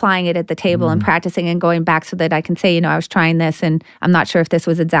actually applying it at the table and practicing and going back so that I can say, I was trying this and I'm not sure if this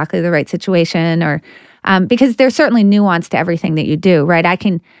was exactly the right situation or because there's certainly nuance to everything that you do, right?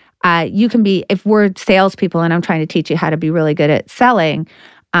 You can be, if we're salespeople and I'm trying to teach you how to be really good at selling,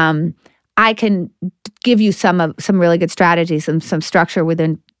 I can give you some really good strategies and some structure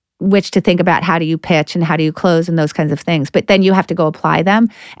within which to think about how do you pitch and how do you close and those kinds of things. But then you have to go apply them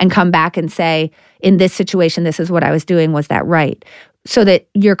and come back and say, in this situation, this is what I was doing. Was that right? So that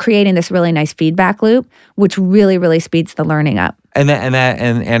you're creating this really nice feedback loop, which really, really speeds the learning up. And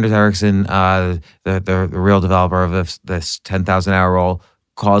Anders Ericsson, the real developer of this 10,000 hour role,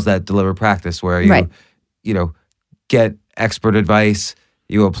 calls that deliberate practice, where you get expert advice,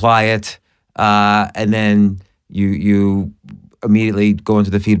 you apply it, and then you immediately go into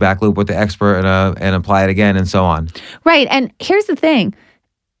the feedback loop with the expert and apply it again, and so on. Right. And here's the thing.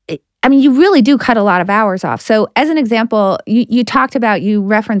 I mean, you really do cut a lot of hours off. So as an example, you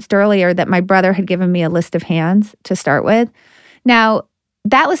referenced earlier that my brother had given me a list of hands to start with. Now,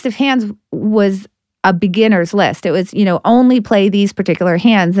 that list of hands was a beginner's list. It was, only play these particular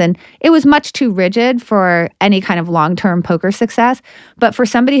hands. And it was much too rigid for any kind of long-term poker success. But for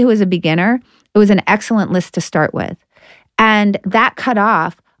somebody who was a beginner, it was an excellent list to start with. And that cut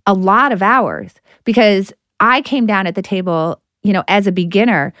off a lot of hours because I came down at the table, as a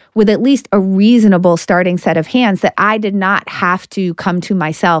beginner with at least a reasonable starting set of hands that I did not have to come to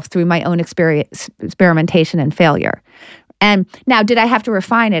myself through my own experimentation and failure. And now, did I have to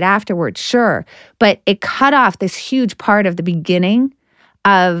refine it afterwards? Sure. But it cut off this huge part of the beginning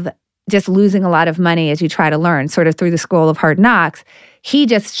of just losing a lot of money as you try to learn, sort of through the school of hard knocks. He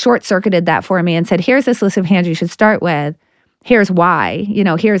just short-circuited that for me and said, here's this list of hands you should start with. Here's why,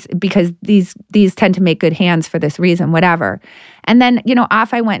 here's because these tend to make good hands for this reason, whatever. And then,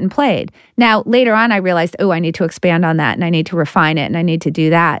 off I went and played. Now, later on, I realized, I need to expand on that and I need to refine it and I need to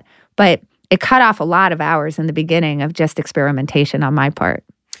do that. But it cut off a lot of hours in the beginning of just experimentation on my part.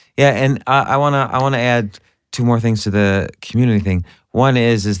 Yeah, and I wanna add two more things to the community thing. One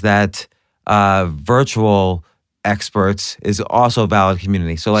is that virtual experts is also a valid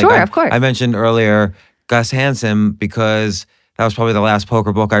community. So sure, of course. I mentioned earlier Gus Hansen because that was probably the last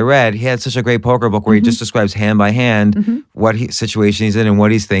poker book I read. He had such a great poker book where he just describes hand by hand what situation he's in and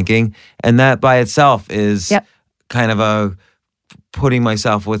what he's thinking. And that by itself is kind of a putting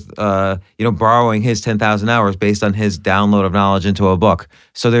myself with, borrowing his 10,000 hours based on his download of knowledge into a book.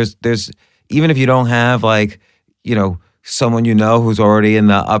 So there's even if you don't have someone who's already in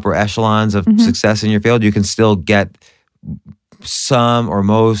the upper echelons of success in your field, you can still get some or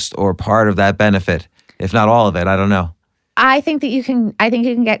most or part of that benefit, if not all of it. I don't know. I think you can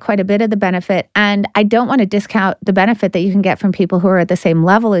get quite a bit of the benefit, and I don't want to discount the benefit that you can get from people who are at the same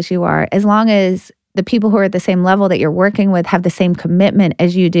level as you are, as long as the people who are at the same level that you're working with have the same commitment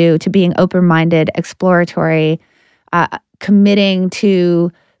as you do to being open-minded, exploratory, committing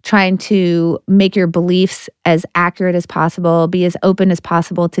to trying to make your beliefs as accurate as possible, be as open as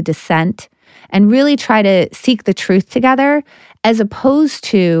possible to dissent, and really try to seek the truth together, as opposed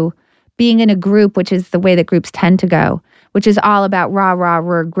to being in a group, which is the way that groups tend to go, which is all about rah, rah,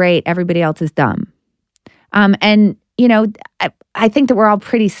 we're great, everybody else is dumb. I think that we're all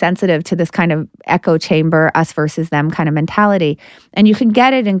pretty sensitive to this kind of echo chamber, us versus them kind of mentality. And you can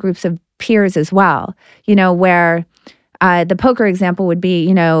get it in groups of peers as well, where the poker example would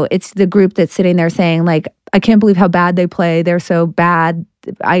be, it's the group that's sitting there saying, like, I can't believe how bad they play. They're so bad.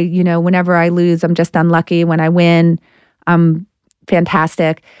 Whenever I lose, I'm just unlucky. When I win, I'm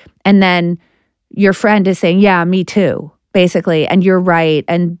fantastic. And then your friend is saying, yeah, me too, basically. And you're right.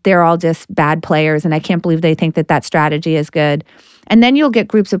 And they're all just bad players. And I can't believe they think that strategy is good. And then you'll get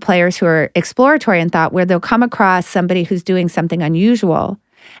groups of players who are exploratory in thought, where they'll come across somebody who's doing something unusual.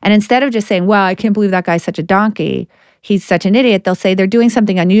 And instead of just saying, well, I can't believe that guy's such a donkey, he's such an idiot, they'll say, they're doing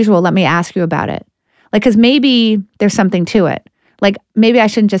something unusual. Let me ask you about it. Like, because maybe there's something to it. Like, maybe I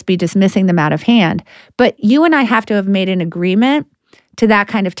shouldn't just be dismissing them out of hand. But you and I have to have made an agreement to that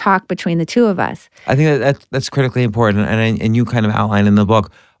kind of talk between the two of us. I think that's critically important. And you kind of outline in the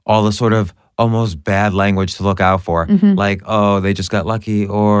book all the sort of almost bad language to look out for. Like, oh, they just got lucky,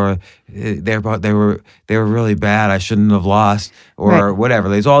 or they were really bad, I shouldn't have lost, or whatever.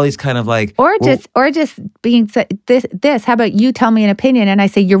 There's all these kind of like... Or just being this, how about you tell me an opinion and I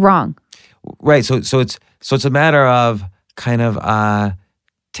say you're wrong. Right. So it's a matter of kind of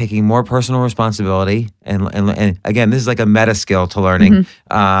taking more personal responsibility, and again, this is like a meta skill to learning.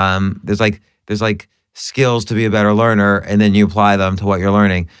 There's like skills to be a better learner, and then you apply them to what you're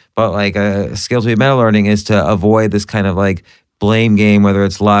learning. But like a skill to be better learning is to avoid this kind of like blame game, whether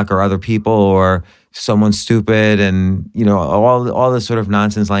it's luck or other people or someone's stupid, and all this sort of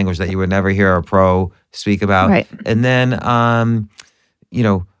nonsense language that you would never hear a pro speak about. Right. And then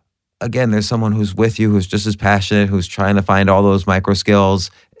again, there's someone who's with you, who's just as passionate, who's trying to find all those micro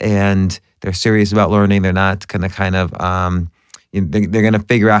skills, and they're serious about learning. They're not going to kind of, they're going to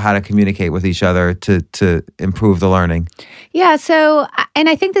figure out how to communicate with each other to improve the learning. Yeah. So, and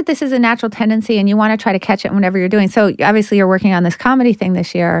I think that this is a natural tendency, and you want to try to catch it whenever you're doing. So obviously you're working on this comedy thing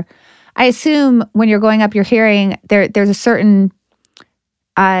this year. I assume when you're going up, you're hearing there's a certain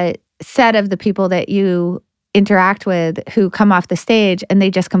set of the people that you interact with who come off the stage and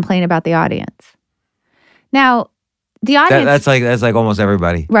they just complain about the audience. Now, the audience... That's like almost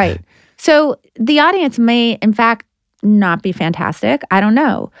everybody. Right. So the audience may, in fact, not be fantastic. I don't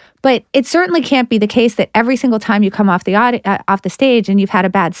know. But it certainly can't be the case that every single time you come off the stage and you've had a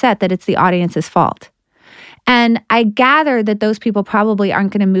bad set, that it's the audience's fault. And I gather that those people probably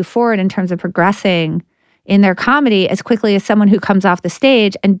aren't going to move forward in terms of progressing in their comedy as quickly as someone who comes off the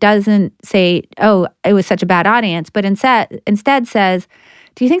stage and doesn't say, oh, it was such a bad audience, but instead says,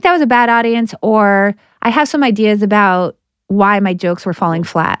 do you think that was a bad audience? Or I have some ideas about why my jokes were falling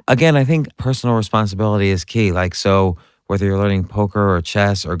flat. Again, I think personal responsibility is key. Like, so whether you're learning poker or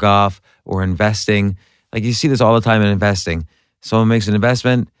chess or golf or investing, like you see this all the time in investing. Someone makes an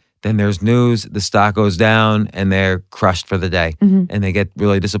investment, then there's news, the stock goes down, and they're crushed for the day. And they get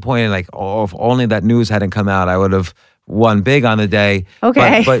really disappointed. Like, oh, if only that news hadn't come out, I would have won big on the day.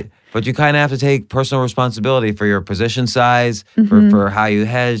 Okay. But you kind of have to take personal responsibility for your position size, for how you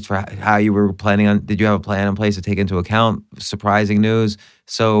hedged, for how you were planning on, did you have a plan in place to take into account surprising news?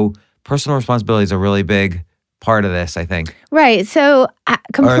 So personal responsibility is a really big part of this, I think. Right. So,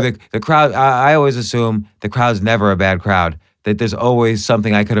 or the crowd, I always assume the crowd's never a bad crowd. That there's always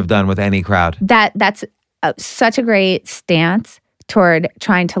something I could have done with any crowd. That's such a great stance toward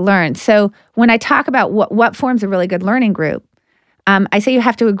trying to learn. So when I talk about what forms a really good learning group, I say you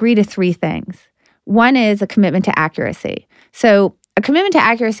have to agree to three things. One is a commitment to accuracy. So a commitment to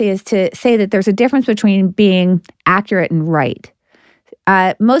accuracy is to say that there's a difference between being accurate and right.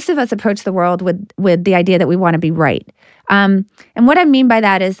 Most of us approach the world with the idea that we want to be right. And what I mean by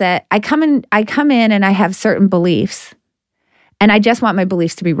that is that I come in and I have certain beliefs, and I just want my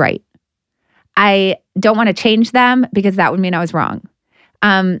beliefs to be right. I don't want to change them because that would mean I was wrong.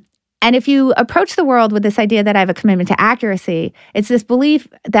 And if you approach the world with this idea that I have a commitment to accuracy, it's this belief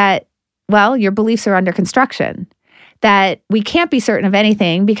that, well, your beliefs are under construction, that we can't be certain of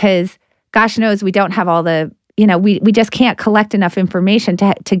anything because gosh knows we don't have all the, we just can't collect enough information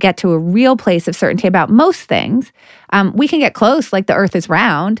to get to a real place of certainty about most things. We can get close, like the earth is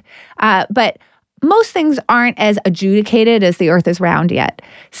round, but most things aren't as adjudicated as the earth is round yet.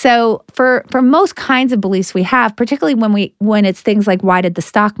 So for most kinds of beliefs we have, particularly when it's things like, why did the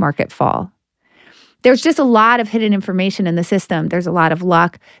stock market fall? There's just a lot of hidden information in the system. There's a lot of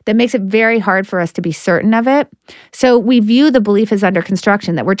luck that makes it very hard for us to be certain of it. So we view the belief as under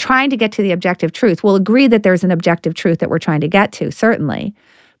construction, that we're trying to get to the objective truth. We'll agree that there's an objective truth that we're trying to get to, certainly,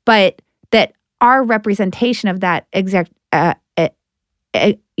 but that our representation of that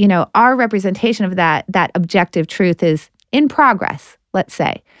our representation of that objective truth is in progress, let's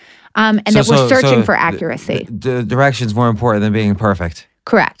say, and that we're searching for accuracy. The direction's more important than being perfect.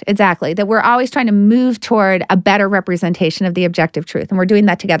 Correct, exactly. That we're always trying to move toward a better representation of the objective truth, and we're doing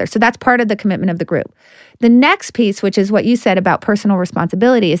that together. So that's part of the commitment of the group. The next piece, which is what you said about personal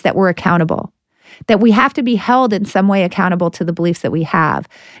responsibility, is that we're accountable, that we have to be held in some way accountable to the beliefs that we have.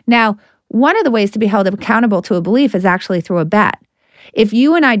 Now, one of the ways to be held accountable to a belief is actually through a bet. If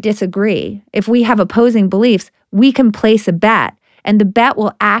you and I disagree, if we have opposing beliefs, we can place a bet, and the bet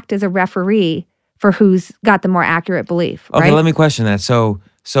will act as a referee for who's got the more accurate belief. Okay, right? Let me question that.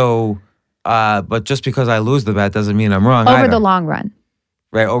 But just because I lose the bet doesn't mean I'm wrong over either. the long run.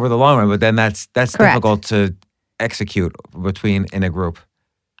 Right, over the long run. But then that's Correct. difficult to execute in a group.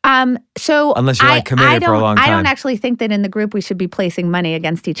 So unless you're committed for a long time. I don't actually think that in the group we should be placing money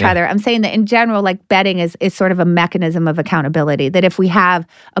against each other. I'm saying that in general, like betting is sort of a mechanism of accountability, that if we have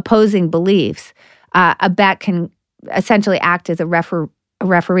opposing beliefs, a bet can essentially act as a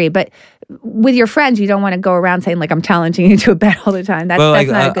referee. But with your friends, you don't want to go around saying, like, I'm challenging you to a bet all the time. That's not a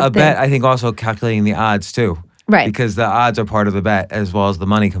good thing. Bet, I think also calculating the odds too. Right. Because the odds are part of the bet as well as the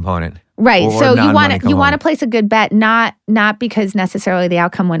money component. Right. Or So you want to place a good bet, not because necessarily the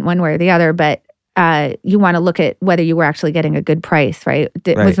outcome went one way or the other, but you want to look at whether you were actually getting a good price, right?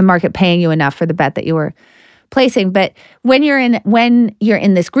 Was the market paying you enough for the bet that you were placing? But when you're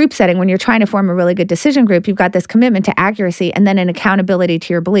in this group setting, when you're trying to form a really good decision group, you've got this commitment to accuracy and then an accountability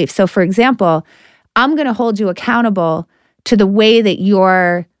to your beliefs. So for example, I'm going to hold you accountable to the way that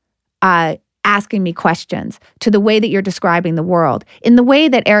you're asking me questions, to the way that you're describing the world, in the way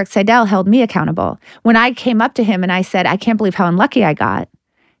that Eric Seidel held me accountable. When I came up to him and I said, I can't believe how unlucky I got,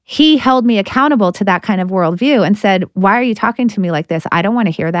 he held me accountable to that kind of worldview and said, why are you talking to me like this? I don't want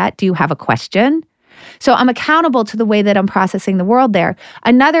to hear that. Do you have a question? So I'm accountable to the way that I'm processing the world there.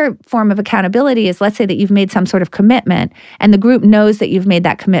 Another form of accountability is, let's say that you've made some sort of commitment and the group knows that you've made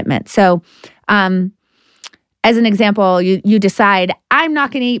that commitment. So as an example, you decide, I'm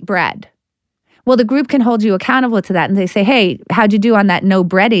not going to eat bread. Well, the group can hold you accountable to that and they say, hey, how'd you do on that no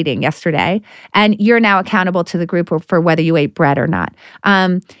bread eating yesterday? And you're now accountable to the group for whether you ate bread or not.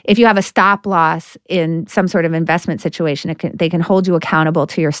 If you have a stop loss in some sort of investment situation, they can hold you accountable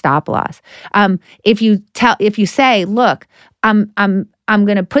to your stop loss. If you say, look, I'm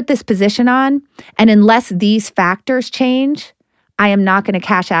going to put this position on, and unless these factors change, I am not going to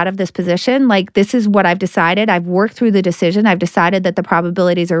cash out of this position. Like, this is what I've decided. I've worked through the decision. I've decided that the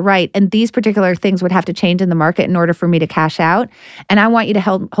probabilities are right. And these particular things would have to change in the market in order for me to cash out. And I want you to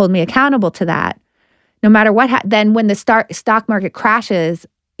hold me accountable to that. No matter what, then when the stock market crashes,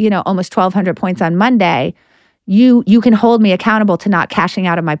 almost 1,200 points on Monday, you can hold me accountable to not cashing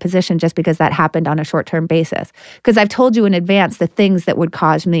out of my position just because that happened on a short-term basis. Because I've told you in advance the things that would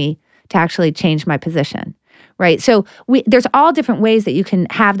cause me to actually change my position. Right. So there's all different ways that you can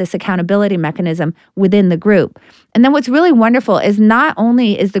have this accountability mechanism within the group. And then what's really wonderful is not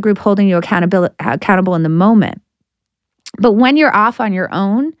only is the group holding you accountable in the moment, but when you're off on your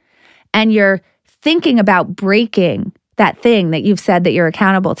own and you're thinking about breaking that thing that you've said that you're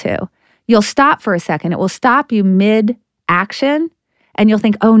accountable to, you'll stop for a second. It will stop you mid-action and you'll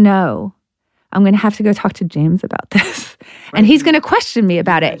think, oh no, I'm going to have to go talk to James about this. And he's going to question me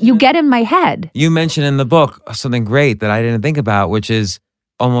about it. You get in my head. You mentioned in the book something great that I didn't think about, which is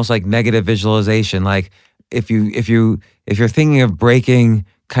almost like negative visualization. Like if you're thinking of breaking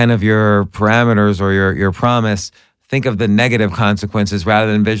kind of your parameters or your promise, think of the negative consequences rather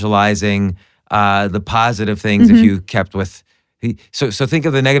than visualizing the positive things if you kept with. So think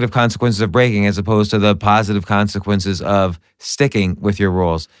of the negative consequences of breaking as opposed to the positive consequences of sticking with your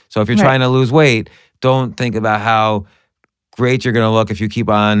rules. So if you're trying to lose weight, don't think about how great you're going to look if you keep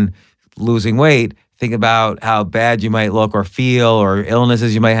on losing weight. Think about how bad you might look or feel or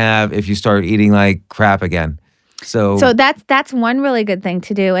illnesses you might have if you start eating like crap again. So that's one really good thing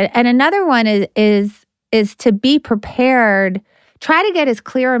to do. And another one is to be prepared. Try to get as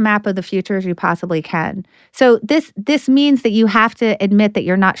clear a map of the future as you possibly can. So this means that you have to admit that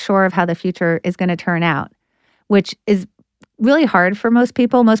you're not sure of how the future is going to turn out, which is really hard for most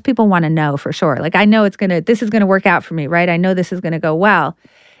people. Most people want to know for sure. Like, I know this is going to work out for me, right? I know this is going to go well.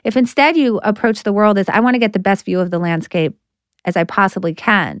 If instead you approach the world as, I want to get the best view of the landscape as I possibly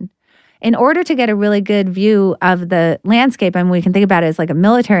can, in order to get a really good view of the landscape, and we can think about it as like a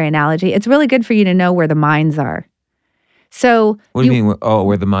military analogy, it's really good for you to know where the mines are. So what do you mean? Oh,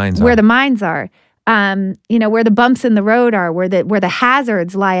 where the mines are? Where the mines are. Where the bumps in the road are, where the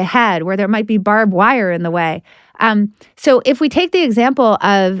hazards lie ahead, where there might be barbed wire in the way. So if we take the example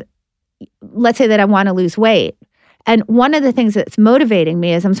of, let's say that I want to lose weight, and one of the things that's motivating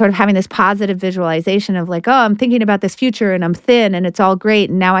me is I'm sort of having this positive visualization of like, oh, I'm thinking about this future and I'm thin and it's all great.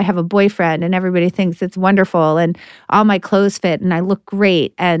 And now I have a boyfriend and everybody thinks it's wonderful and all my clothes fit and I look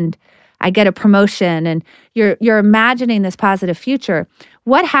great and I get a promotion, and you're imagining this positive future.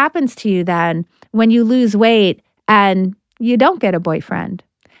 What happens to you then when you lose weight and you don't get a boyfriend?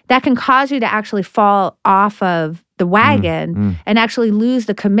 That can cause you to actually fall off of the wagon and actually lose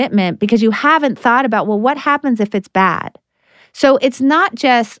the commitment because you haven't thought about, well, what happens if it's bad? So it's not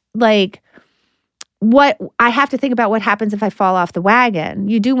just like what I have to think about what happens if I fall off the wagon.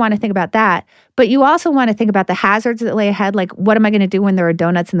 You do want to think about that, but you also want to think about the hazards that lay ahead. Like, what am I going to do when there are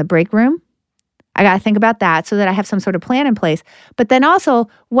donuts in the break room? I got to think about that so that I have some sort of plan in place. But then also,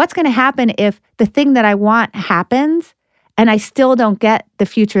 what's going to happen if the thing that I want happens and I still don't get the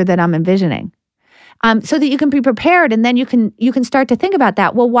future that I'm envisioning? So that you can be prepared, and then you can start to think about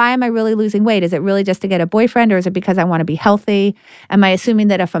that. Well, why am I really losing weight? Is it really just to get a boyfriend, or is it because I want to be healthy? Am I assuming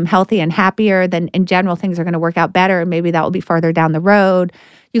that if I'm healthy and happier, then in general things are going to work out better, and maybe that will be farther down the road?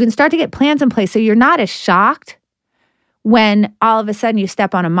 You can start to get plans in place so you're not as shocked when all of a sudden you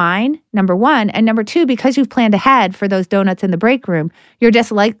step on a mine, number one. And number two, because you've planned ahead for those donuts in the break room, you're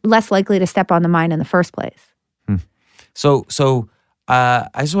just less likely to step on the mine in the first place. So I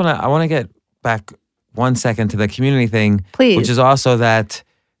want to get back 1 second to the community thing, please. Which is also that,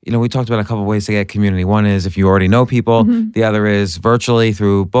 we talked about a couple of ways to get community. One is if you already know people. Mm-hmm. The other is virtually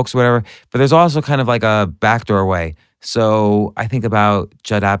through books, whatever. But there's also kind of like a backdoor way. So I think about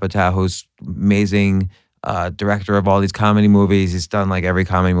Judd Apatow, who's amazing director of all these comedy movies. He's done like every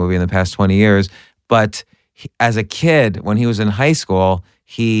comedy movie in the past 20 years. But as a kid, when he was in high school,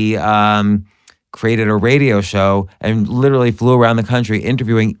 he created a radio show and literally flew around the country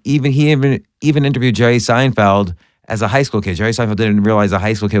interviewing. He even interviewed Jerry Seinfeld as a high school kid. Jerry Seinfeld didn't realize a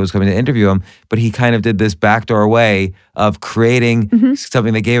high school kid was coming to interview him, but he kind of did this backdoor way of creating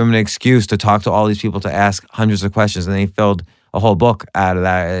something that gave him an excuse to talk to all these people, to ask hundreds of questions. And then he filled a whole book out of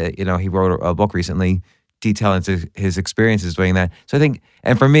that. He wrote a book recently detailing his experiences doing that. So I think,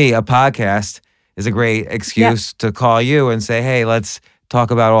 and for me, a podcast is a great excuse to call you and say, hey, let's talk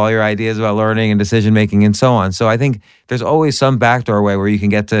about all your ideas about learning and decision-making and so on. So I think there's always some backdoor way where you can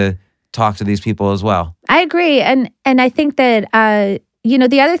get to talk to these people as well. I agree. And I think that,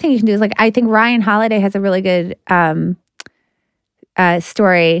 the other thing you can do is, like, I think Ryan Holiday has a really good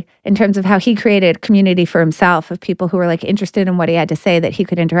story in terms of how he created community for himself of people who were like interested in what he had to say that he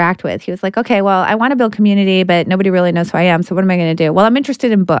could interact with. He was like, okay, well, I want to build community, but nobody really knows who I am. So what am I going to do? Well, I'm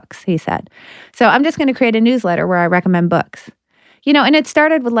interested in books, he said. So I'm just going to create a newsletter where I recommend books. And it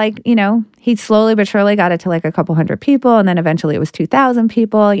started with he slowly but surely got it to like a couple hundred people. And then eventually it was 2,000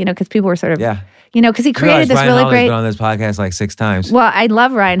 people, because people were sort of, because he created this really great. Ryan Holiday's been on this podcast like 6 times. Well, I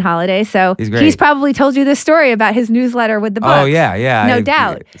love Ryan Holiday. So he's probably told you this story about his newsletter with the books. Oh, yeah. No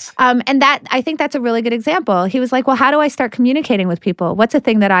doubt. And I think that's a really good example. He was like, well, how do I start communicating with people? What's a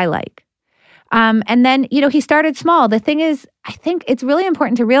thing that I like? And then, he started small. The thing is, I think it's really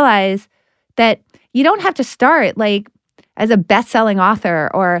important to realize that you don't have to start like as a best-selling author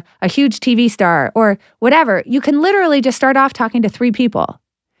or a huge TV star or whatever. You can literally just start off talking to 3 people.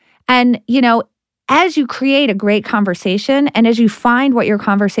 And, as you create a great conversation and as you find what your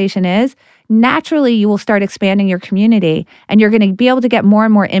conversation is, naturally you will start expanding your community and you're going to be able to get more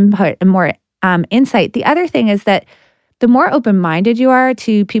and more input and more insight. The other thing is that the more open-minded you are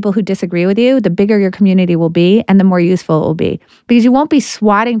to people who disagree with you, the bigger your community will be and the more useful it will be. Because you won't be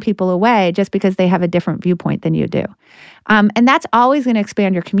swatting people away just because they have a different viewpoint than you do. And that's always going to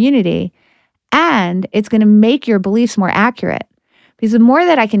expand your community, and it's going to make your beliefs more accurate. Because the more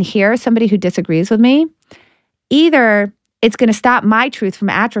that I can hear somebody who disagrees with me, either it's going to stop my truth from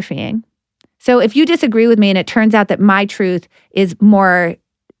atrophying. So if you disagree with me and it turns out that my truth is more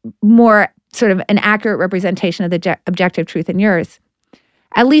sort of an accurate representation of the objective truth than yours,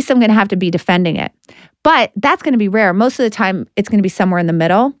 at least I'm going to have to be defending it. But that's going to be rare. Most of the time, it's going to be somewhere in the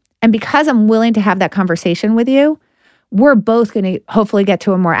middle. And because I'm willing to have that conversation with you, we're both going to hopefully get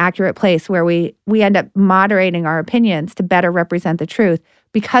to a more accurate place where we end up moderating our opinions to better represent the truth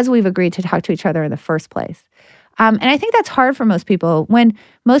because we've agreed to talk to each other in the first place. And I think that's hard for most people. When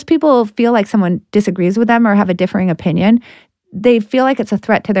most people feel like someone disagrees with them or have a differing opinion, they feel like it's a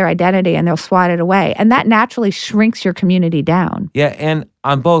threat to their identity and they'll swat it away. And that naturally shrinks your community down. Yeah, and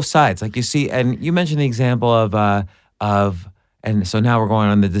on both sides, like you see, and you mentioned the example of, and so now we're going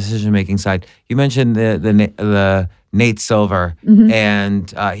on the decision-making side. You mentioned the Nate Silver,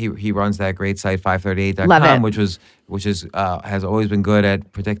 and he runs that great site 538.com, which has always been good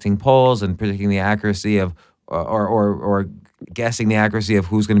at predicting polls and predicting the accuracy of or guessing the accuracy of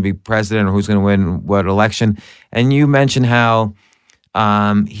who's going to be president or who's going to win what election. And you mentioned how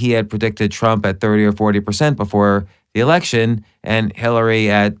he had predicted Trump at 30 or 40% before the election, and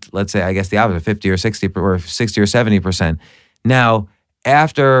Hillary at, let's say, I guess the opposite, 50 or 60 or 60 or 70%. Now,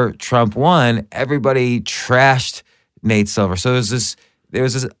 after Trump won, everybody trashed Nate Silver. So there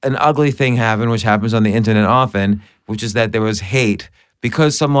was an ugly thing happen, which happens on the internet often, which is that there was hate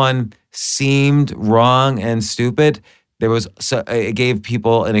because someone seemed wrong and stupid. It gave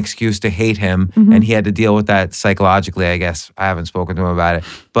people an excuse to hate him, and he had to deal with that psychologically. I guess I haven't spoken to him about it,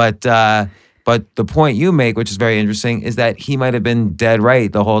 but the point you make, which is very interesting, is that he might have been dead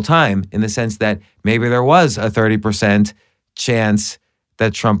right the whole time, in the sense that maybe there was a 30% chance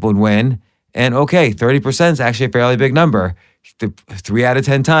that Trump would win, and okay, 30% is actually a fairly big number. 3 out of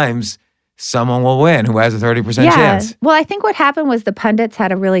 10 times, someone will win who has a 30% chance. Well, I think what happened was the pundits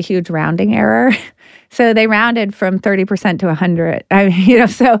had a really huge rounding error. So they rounded from 30% to 100,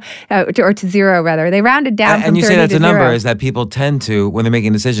 or to zero rather. They rounded down from 30 to 0. And you say that's a number is that people tend to, when they're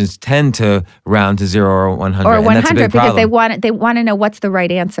making decisions, tend to round to 0 or 100. Or 100 and that's a big because problem. they want to know what's the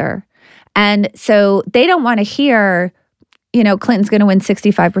right answer. And so they don't want to hear, Clinton's going to win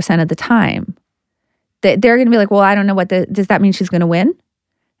 65% of the time. They're going to be like, well, I don't know does that mean she's going to win?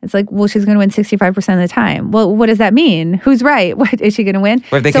 It's like, well, she's going to win 65% of the time. Well, what does that mean? Who's right? What is she going to win?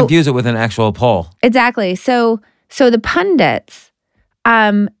 But they confuse it with an actual poll. Exactly. So the pundits,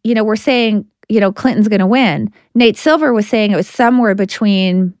 were saying, Clinton's going to win. Nate Silver was saying it was somewhere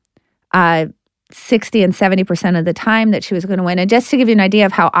between 60 and 70% of the time that she was going to win. And just to give you an idea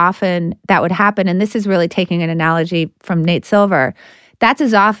of how often that would happen, and this is really taking an analogy from Nate Silver, that's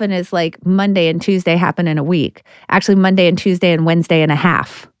as often as like Monday and Tuesday happen in a week. Actually, Monday and Tuesday and Wednesday and a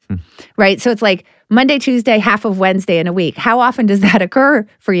half. Right? So it's like Monday, Tuesday, half of Wednesday in a week. How often does that occur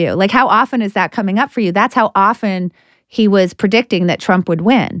for you? Like, how often is that coming up for you? That's how often he was predicting that Trump would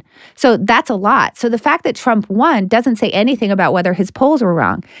win. So that's a lot. So the fact that Trump won doesn't say anything about whether his polls were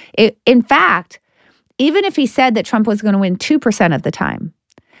wrong. In fact, even if he said that Trump was going to win 2% of the time,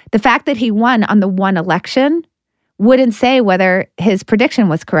 the fact that he won on the one election wouldn't say whether his prediction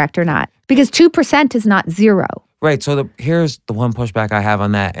was correct or not, because 2% is not zero. Right. So here's the one pushback I have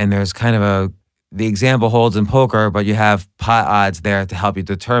on that. And there's kind of the example holds in poker, but you have pot odds there to help you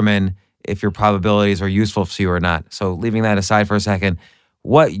determine if your probabilities are useful to you or not. So leaving that aside for a second,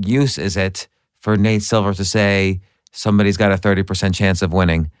 what use is it for Nate Silver to say somebody's got a 30% chance of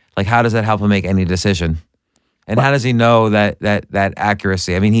winning? Like, how does that help him make any decision? And how does he know that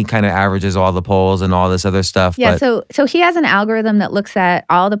accuracy? I mean, he kind of averages all the polls and all this other stuff. Yeah, so he has an algorithm that looks at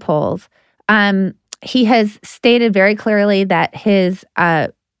all the polls. He has stated very clearly that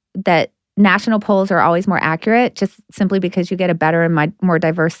that national polls are always more accurate, just simply because you get a better and more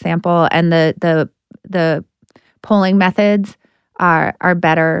diverse sample, and the polling methods are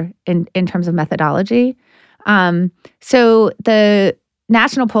better in terms of methodology. So the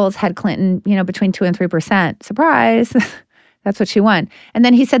national polls had Clinton, between 2 and 3%. Surprise. That's what she won. And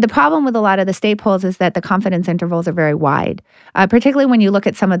then he said the problem with a lot of the state polls is that the confidence intervals are very wide, particularly when you look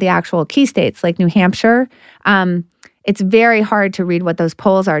at some of the actual key states like New Hampshire. It's very hard to read what those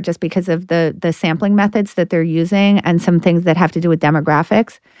polls are just because of the sampling methods that they're using and some things that have to do with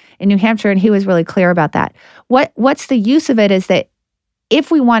demographics in New Hampshire. And he was really clear about that. What's the use of it is that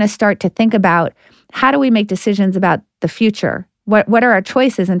if we want to start to think about how do we make decisions about the future, what are our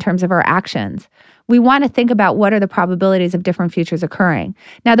choices in terms of our actions, we want to think about what are the probabilities of different futures occurring.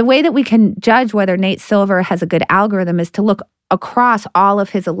 Now, the way that we can judge whether Nate Silver has a good algorithm is to look across all of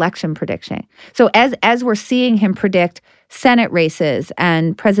his election prediction. So as we're seeing him predict Senate races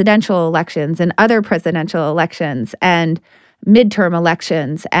and presidential elections and other presidential elections and midterm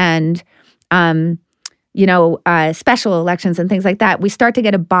elections and special elections and things like that, we start to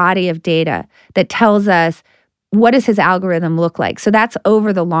get a body of data that tells us what does his algorithm look like. So that's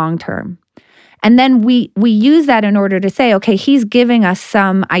over the long term. And then we use that in order to say, okay, he's giving us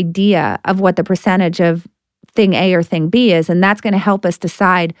some idea of what the percentage of thing A or thing B is, and that's going to help us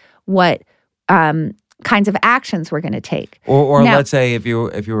decide what kinds of actions we're going to take. Or now, let's say if you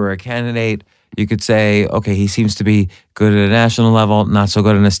were a candidate, you could say, okay, he seems to be good at a national level, not so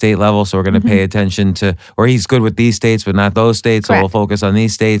good on a state level, so we're going to pay attention to, or he's good with these states but not those states, correct. So we'll focus on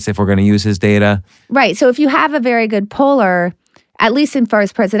these states if we're going to use his data. Right. So if you have a very good poller, at least as far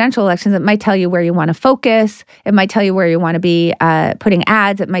as presidential elections, it might tell you where you want to focus. It might tell you where you want to be putting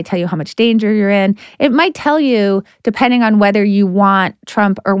ads. It might tell you how much danger you're in. It might tell you, depending on whether you want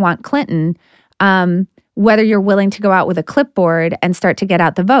Trump or want Clinton, whether you're willing to go out with a clipboard and start to get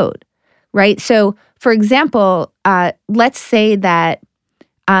out the vote, right? So, for example, let's say that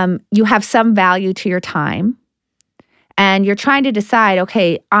you have some value to your time and you're trying to decide,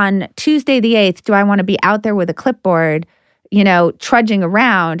 okay, on Tuesday the 8th, do I want to be out there with a clipboard, trudging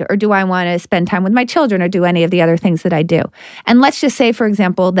around, or do I want to spend time with my children or do any of the other things that I do? And let's just say, for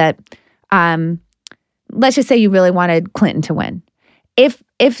example, that let's just say you really wanted Clinton to win.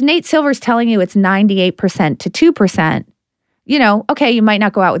 If Nate Silver's telling you it's 98% to 2%, okay, you might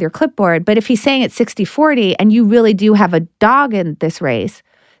not go out with your clipboard, but if he's saying it's 60-40 and you really do have a dog in this race,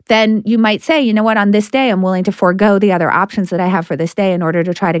 then you might say, you know what, on this day, I'm willing to forego the other options that I have for this day in order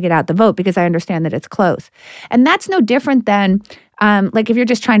to try to get out the vote because I understand that it's close. And that's no different than like if you're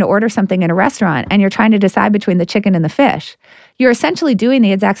just trying to order something in a restaurant and you're trying to decide between the chicken and the fish. You're essentially doing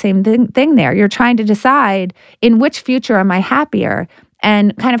the exact same thing there. You're trying to decide in which future am I happier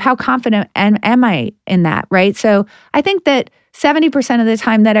and kind of how confident am I in that, right? So I think that 70% of the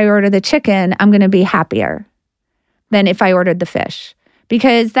time that I order the chicken, I'm going to be happier than if I ordered the fish.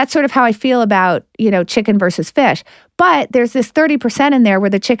 Because that's sort of how I feel about, chicken versus fish. But there's this 30% in there where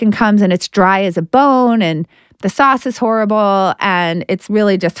the chicken comes and it's dry as a bone and the sauce is horrible and it's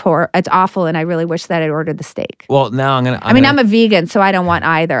really just it's awful and I really wish that I'd ordered the steak. Well, now I'm a vegan, so I don't want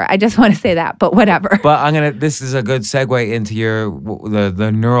either. I just want to say that, but whatever. But this is a good segue into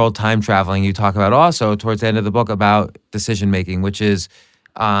the neural time traveling you talk about also towards the end of the book about decision making, which is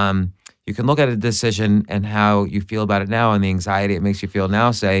you can look at a decision and how you feel about it now and the anxiety it makes you feel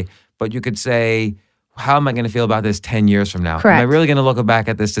now, but you could say, how am I going to feel about this 10 years from now? Correct. Am I really going to look back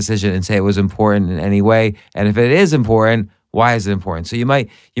at this decision and say it was important in any way? And if it is important, why is it important? So you might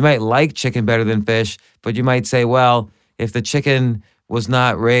like chicken better than fish, but you might say, well, if the chicken was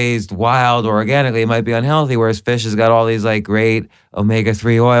not raised wild or organically, it might be unhealthy, whereas fish has got all these like great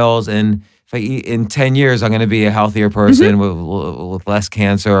omega-3 oils, and if I eat in 10 years, I'm going to be a healthier person with less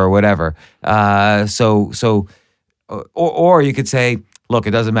cancer or whatever. Or you could say, look,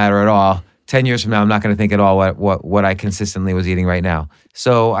 it doesn't matter at all. 10 years from now, I'm not going to think at all what I consistently was eating right now.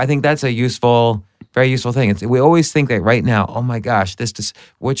 So I think that's a very useful thing. We always think that right now, oh my gosh,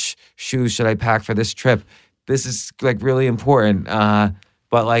 which shoes should I pack for this trip? This is like really important.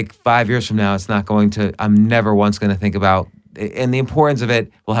 But like 5 years from now, I'm never once going to think about, and the importance of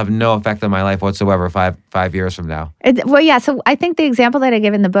it will have no effect on my life whatsoever 5 years from now. So I think the example that I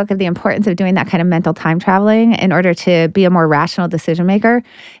give in the book of the importance of doing that kind of mental time traveling in order to be a more rational decision maker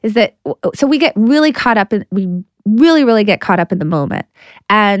is that, so we get really caught up we really, really get caught up in the moment.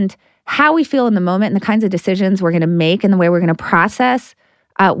 And how we feel in the moment and the kinds of decisions we're going to make and the way we're going to process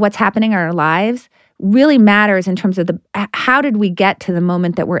what's happening in our lives really matters in terms of how did we get to the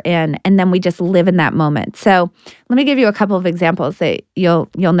moment that we're in, and then we just live in that moment. So let me give you a couple of examples that you'll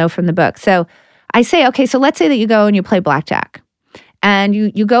know from the book. So I say, okay, so let's say that you go and you play blackjack, and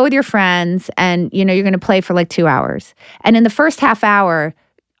you go with your friends, and you're going to play for like 2 hours, and in the first half hour,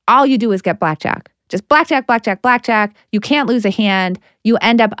 all you do is get blackjack, just blackjack, blackjack, blackjack. You can't lose a hand. You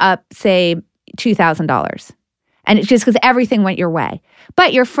end up say $2,000. And it's just because everything went your way.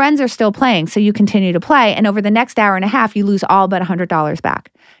 But your friends are still playing, so you continue to play. And over the next hour and a half, you lose all but $100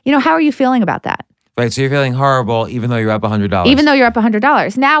 back. How are you feeling about that? Right, so you're feeling horrible even though you're up $100. Even though you're up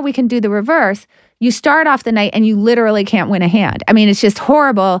 $100. Now we can do the reverse. You start off the night and you literally can't win a hand. I mean, it's just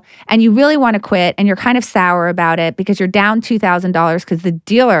horrible. And you really want to quit. And you're kind of sour about it because you're down $2,000 because the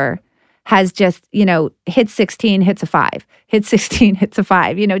dealer has just, hit 16, hits a 5. Hit 16, hits a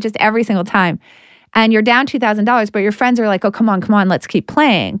 5. Just every single time. And you're down $2,000, but your friends are like, oh, come on, let's keep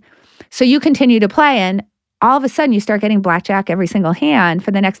playing. So you continue to play, and all of a sudden you start getting blackjack every single hand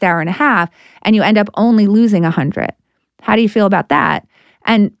for the next hour and a half, and you end up only losing 100. How do you feel about that?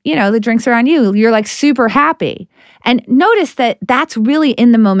 And, the drinks are on you. You're like super happy. And notice that that's really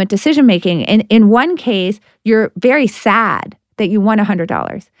in the moment decision making. In one case, you're very sad that you won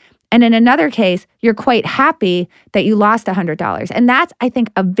 $100. And in another case, you're quite happy that you lost $100. And that's, I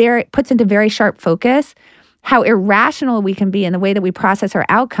think, puts into very sharp focus how irrational we can be in the way that we process our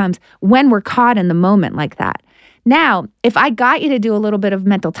outcomes when we're caught in the moment like that. Now, if I got you to do a little bit of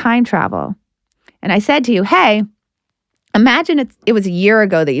mental time travel and I said to you, hey, imagine it was a year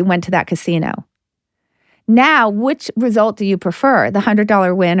ago that you went to that casino. Now, which result do you prefer, the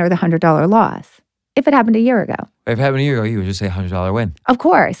 $100 win or the $100 loss? If it happened a year ago. If it happened a year ago, you would just say $100 win. Of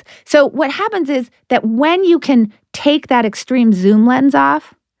course. So what happens is that when you can take that extreme zoom lens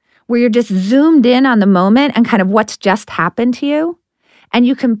off, where you're just zoomed in on the moment and kind of what's just happened to you, and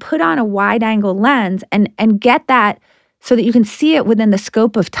you can put on a wide angle lens and get that so that you can see it within the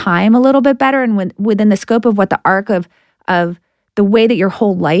scope of time a little bit better and within the scope of what the arc of the way that your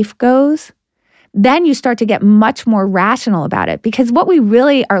whole life goes, then you start to get much more rational about it. Because what we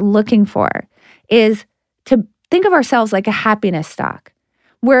really are looking for is to think of ourselves like a happiness stock,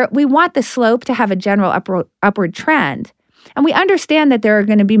 where we want the slope to have a general upward trend. And we understand that there are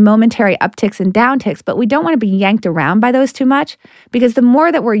going to be momentary upticks and downticks, but we don't want to be yanked around by those too much, because the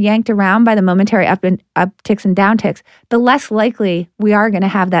more that we're yanked around by the momentary upticks and downticks, the less likely we are going to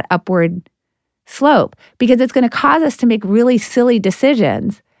have that upward slope, because it's going to cause us to make really silly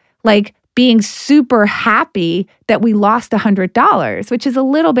decisions, like being super happy that we lost $100, which is a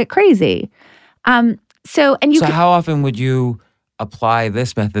little bit crazy. So how often would you apply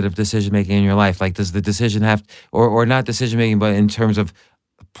this method of decision making in your life? Like, does the decision have, or not decision making, but in terms of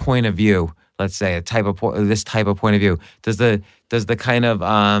point of view, let's say this type of point of view, does the kind of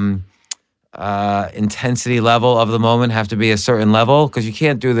intensity level of the moment have to be a certain level? Because you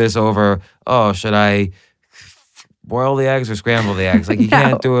can't do this over, should I boil the eggs or scramble the eggs? Like, you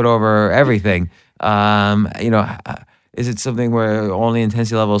can't do it over everything. Is it something where only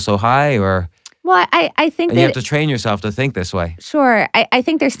intensity level is so high, or? Well, I think and you have to train yourself to think this way. Sure. I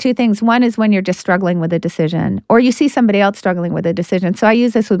think there's two things. One is when you're just struggling with a decision, or you see somebody else struggling with a decision. So I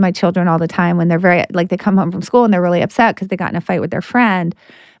use this with my children all the time when they're they come home from school and they're really upset because they got in a fight with their friend.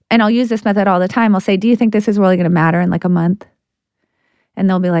 And I'll use this method all the time. I'll say, do you think this is really going to matter in like a month? And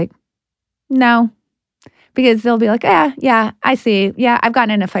they'll be like, no. Because they'll be like, yeah, I see. Yeah, I've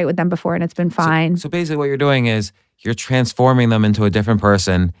gotten in a fight with them before and it's been fine. So basically what you're doing is you're transforming them into a different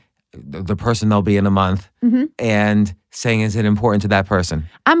person, the person they'll be in a month, and saying, is it important to that person?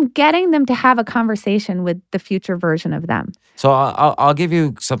 I'm getting them to have a conversation with the future version of them. So I'll give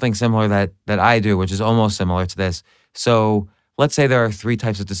you something similar that I do, which is almost similar to this. So let's say there are 3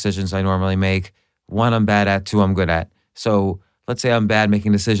 types of decisions I normally make. 1 I'm bad at, 2 I'm good at. So let's say I'm bad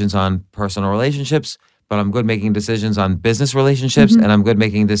making decisions on personal relationships, but I'm good making decisions on business relationships, and I'm good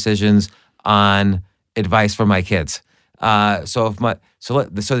making decisions on advice for my kids. So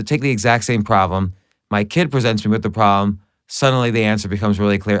to take the exact same problem, my kid presents me with the problem. Suddenly, the answer becomes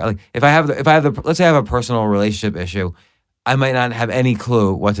really clear. Like if I have let's say I have a personal relationship issue, I might not have any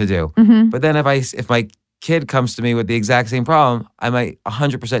clue what to do. But then if my kid comes to me with the exact same problem, I might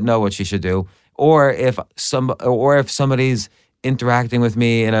 100% know what she should do. Or if somebody's interacting with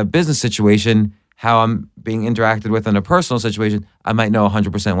me in a business situation, how I'm being interacted with in a personal situation, I might know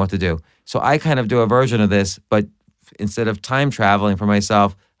 100% what to do. So I kind of do a version of this, but instead of time traveling for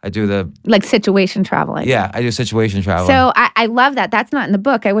myself, I do like situation traveling. Yeah, I do situation traveling. So I love that. That's not in the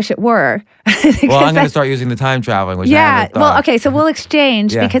book. I wish it were. Well, I'm going to start using the time traveling, which I haven't thought. Well, okay, so we'll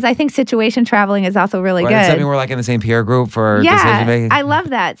exchange because I think situation traveling is also really good. Does that mean we're like in the same peer group for decision making? I love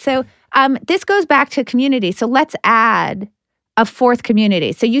that. So this goes back to community. So let's add a 4th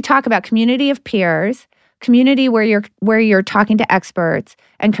community. So you talk about community of peers, community where you're talking to experts,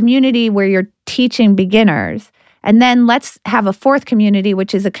 and community where you're teaching beginners. And then let's have a 4th community,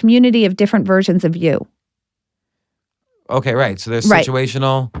 which is a community of different versions of you. Okay, right. So there's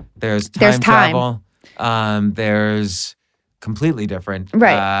situational, there's time travel, there's completely different.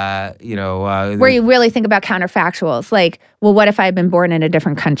 Right. Where you really think about counterfactuals, like, well, what if I had been born in a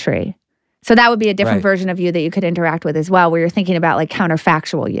different country? So that would be a different version of you that you could interact with as well, where you're thinking about like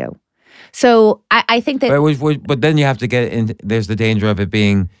counterfactual you. So I think that... But then you have to get in, there's the danger of it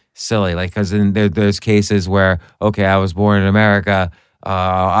being silly, like, because there's cases where, okay, I was born in America,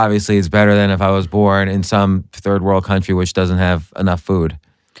 obviously it's better than if I was born in some 3rd world country which doesn't have enough food.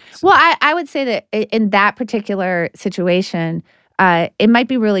 Well, I would say that in that particular situation, it might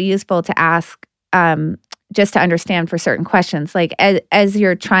be really useful to ask just to understand for certain questions, like as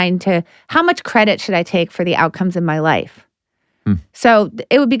you're trying to, how much credit should I take for the outcomes in my life? So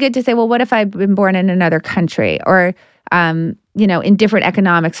it would be good to say, well, what if I've been born in another country, or in different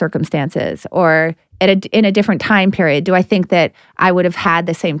economic circumstances, or in a different time period? Do I think that I would have had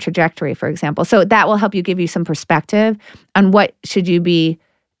the same trajectory, for example? So that will help you give you some perspective on what should you be,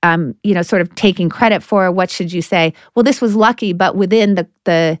 sort of taking credit for. What should you say? Well, this was lucky, but within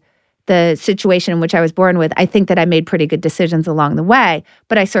the the situation in which I was born with, I think that I made pretty good decisions along the way,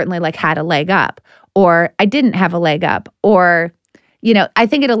 but I certainly like had a leg up, or I didn't have a leg up, or, you know, I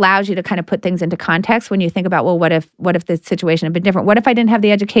think it allows you to kind of put things into context when you think about, well, what if the situation had been different? What if I didn't have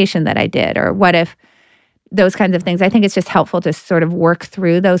the education that I did? Or what if those kinds of things? I think it's just helpful to sort of work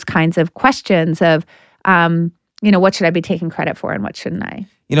through those kinds of questions of, you know, what should I be taking credit for and what shouldn't I?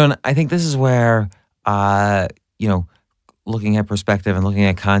 You know, and I think this is where, you know, looking at perspective and looking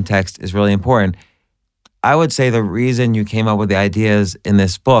at context is really important. I would say the reason you came up with the ideas in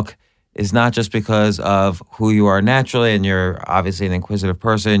this book is not just because of who you are naturally, and you're obviously an inquisitive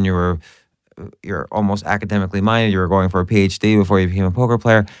person. You're almost academically minded. You were going for a PhD before you became a poker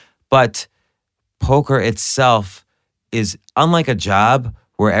player. But poker itself is unlike a job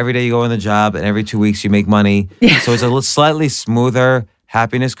where every day you go in the job and every 2 weeks you make money. Yeah. So it's a slightly smoother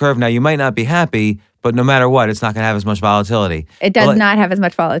happiness curve. Now, you might not be happy, but no matter what, it's not going to have as much volatility. It does not have as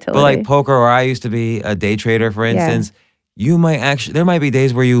much volatility. But like poker, or I used to be a day trader, for instance, you might actually, there might be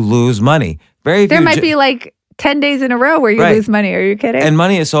days where you lose money. There might be like 10 days in a row where you lose money. Are you kidding? And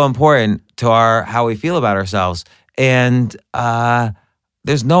money is so important to how we feel about ourselves. And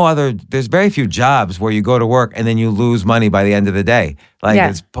there's very few jobs where you go to work and then you lose money by the end of the day. Like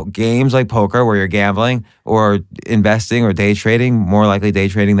it's games like poker where you're gambling or investing or day trading, more likely day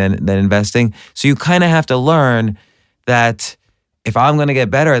trading than investing. So you kind of have to learn that if I'm going to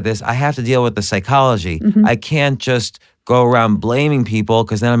get better at this, I have to deal with the psychology. Mm-hmm. I can't just go around blaming people,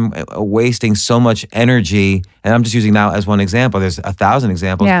 because then I'm wasting so much energy. And I'm just using now as one example. There's 1,000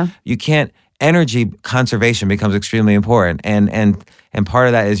 examples. Yeah. You can't. Energy conservation becomes extremely important, and part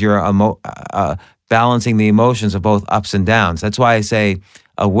of that is you're balancing the emotions of both ups and downs. That's why I say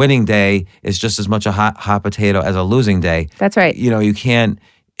a winning day is just as much a hot potato as a losing day. That's right. You know, you can't.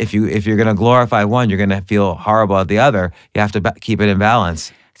 If you're going to glorify one, you're going to feel horrible at the other. You have to keep it in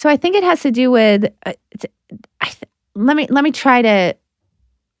balance. So I think it has to do with. Let me try to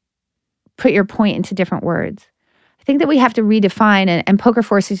put your point into different words. I think that we have to redefine, and poker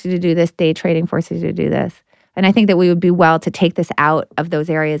forces you to do this, day trading forces you to do this. And I think that we would be well to take this out of those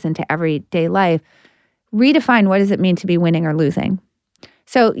areas into everyday life. Redefine, what does it mean to be winning or losing?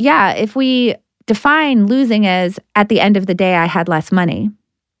 So yeah, if we define losing as at the end of the day I had less money,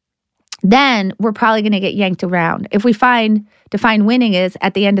 then we're probably going to get yanked around. If we define winning as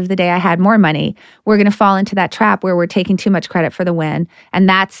at the end of the day I had more money, we're going to fall into that trap where we're taking too much credit for the win, and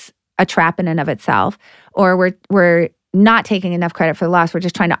that's a trap in and of itself. Or we're not taking enough credit for the loss. We're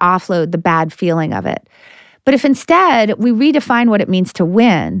just trying to offload the bad feeling of it. But if instead we redefine what it means to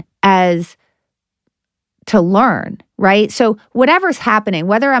win as to learn, right? So whatever's happening,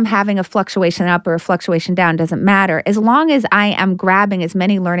 whether I'm having a fluctuation up or a fluctuation down, doesn't matter. As long as I am grabbing as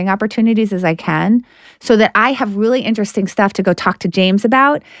many learning opportunities as I can, so that I have really interesting stuff to go talk to James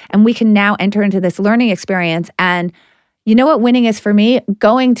about, and we can now enter into this learning experience. And you know what winning is for me?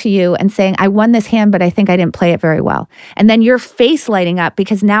 Going to you and saying, I won this hand, but I think I didn't play it very well. And then your face lighting up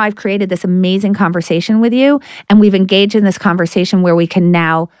because now I've created this amazing conversation with you, and we've engaged in this conversation where we can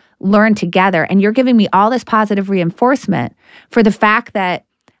now learn together. And you're giving me all this positive reinforcement for the fact that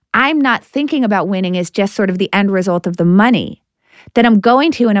I'm not thinking about winning as just sort of the end result of the money. That I'm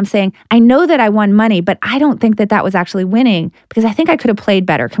going to you and I'm saying, I know that I won money, but I don't think that that was actually winning because I think I could have played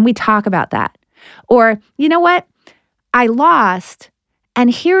better. Can we talk about that? Or, you know what? I lost,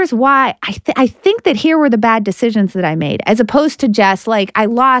 and here's why. I think that here were the bad decisions that I made, as opposed to just like I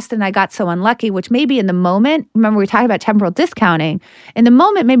lost and I got so unlucky, which maybe in the moment, remember we were talking about temporal discounting, in the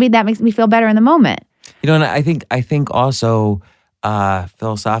moment, maybe that makes me feel better in the moment. You know, and I think also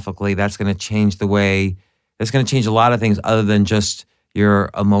philosophically that's going to change that's going to change a lot of things other than just your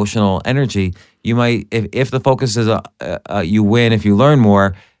emotional energy. You might, if the focus is you win, if you learn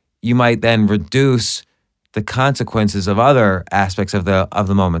more, you might then reduce the consequences of other aspects of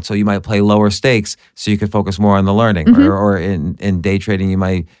the moment. So you might play lower stakes so you can focus more on the learning. Mm-hmm. Or in day trading, you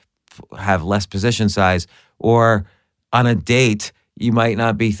might have less position size. Or on a date, you might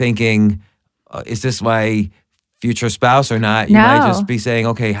not be thinking, is this my future spouse or not? You might just be saying,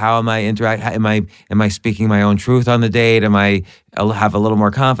 okay, how am I am I speaking my own truth on the date? Am I have a little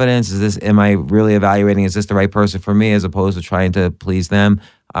more confidence? Am I really evaluating, is this the right person for me, as opposed to trying to please them?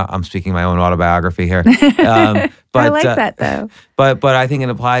 I'm speaking my own autobiography here. But, I like that though. But I think it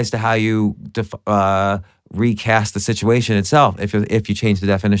applies to how you recast the situation itself if you change the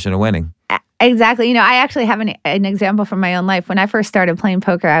definition of winning. Exactly. You know, I actually have an example from my own life. When I first started playing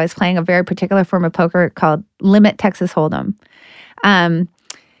poker, I was playing a very particular form of poker called Limit Texas Hold'em.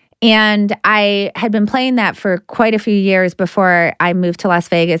 And I had been playing that for quite a few years before I moved to Las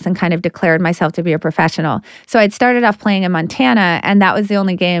Vegas and kind of declared myself to be a professional. So I'd started off playing in Montana, and that was the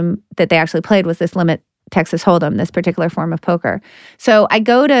only game that they actually played was this Limit Texas Hold'em, this particular form of poker. So I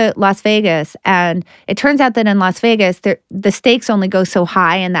go to Las Vegas, and it turns out that in Las Vegas, the stakes only go so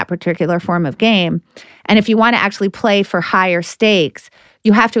high in that particular form of game. And if you want to actually play for higher stakes,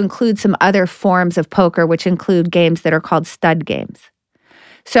 you have to include some other forms of poker, which include games that are called stud games.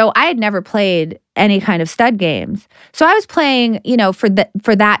 So I had never played any kind of stud games. So I was playing,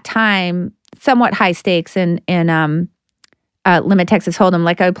 for that time, somewhat high stakes in Limit Texas Hold'em.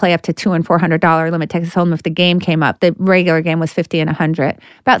 Like I would play up to $200 and $400 Limit Texas Hold'em if the game came up. The regular game was $50 and $100,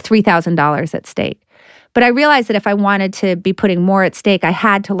 about $3,000 at stake. But I realized that if I wanted to be putting more at stake, I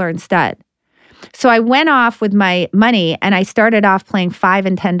had to learn stud. So I went off with my money and I started off playing $5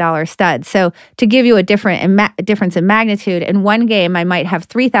 and $10 studs. So to give you a difference in magnitude, in one game I might have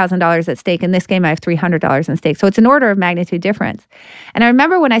 $3,000 at stake. In this game I have $300 at stake. So it's an order of magnitude difference. And I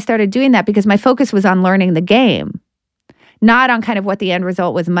remember when I started doing that, because my focus was on learning the game, not on kind of what the end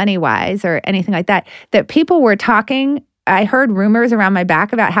result was money-wise or anything like that, that people were talking. I heard rumors around my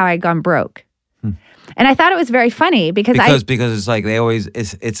back about how I'd gone broke. And I thought it was very funny because it's like they always,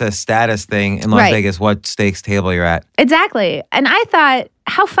 it's a status thing in Las Vegas, what stakes table you're at. Exactly. And I thought,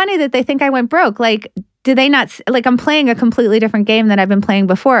 how funny that they think I went broke. Like, do they not, like I'm playing a completely different game than I've been playing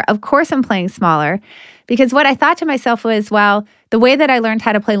before. Of course I'm playing smaller, because what I thought to myself was, well, the way that I learned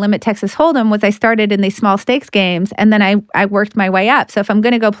how to play Limit Texas Hold'em was I started in these small stakes games and then I worked my way up. So if I'm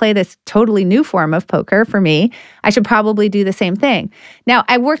going to go play this totally new form of poker for me, I should probably do the same thing. Now,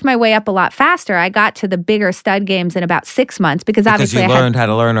 I worked my way up a lot faster. I got to the bigger stud games in about 6 months because obviously you learned how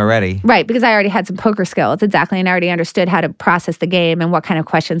to learn already. Right, because I already had some poker skills, exactly, and I already understood how to process the game and what kind of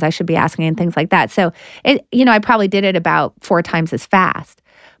questions I should be asking and things like that. So, I probably did it about 4 times as fast.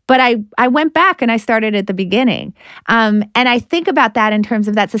 But I went back and I started at the beginning. And I think about that in terms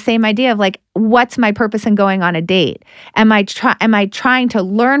of that's the same idea of like, what's my purpose in going on a date? Am I trying to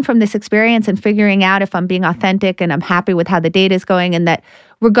learn from this experience and figuring out if I'm being authentic and I'm happy with how the date is going, and that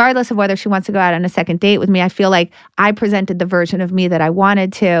regardless of whether she wants to go out on a second date with me, I feel like I presented the version of me that I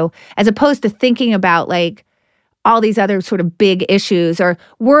wanted to, as opposed to thinking about like all these other sort of big issues or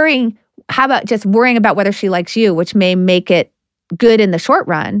worrying. How about just worrying about whether she likes you, which may make it good in the short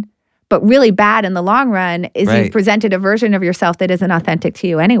run, but really bad in the long run, is you've presented a version of yourself that isn't authentic to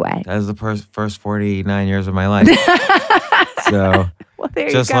you anyway. That was the first 49 years of my life. So well,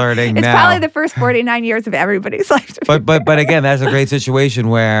 just learning now. It's probably the first 49 years of everybody's life. But again, that's a great situation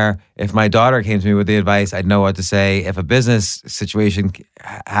where if my daughter came to me with the advice, I'd know what to say. If a business situation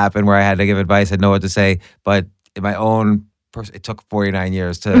happened where I had to give advice, I'd know what to say. But in my own it took 49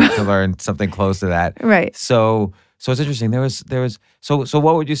 years to learn something close to that. Right. So it's interesting. There was so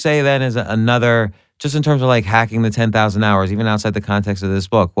what would you say then is another, just in terms of like hacking the 10,000 hours, even outside the context of this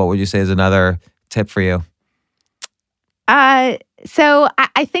book, what would you say is another tip for you? So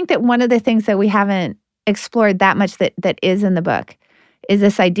I think that one of the things that we haven't explored that much that is in the book is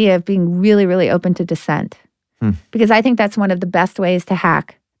this idea of being really, really open to dissent. Because I think that's one of the best ways to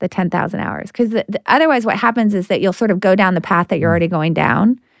hack the 10,000 hours. Because otherwise what happens is that you'll sort of go down the path that you're already going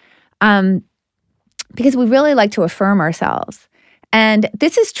down. Because we really like to affirm ourselves. And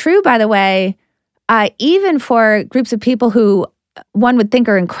this is true, by the way, even for groups of people who one would think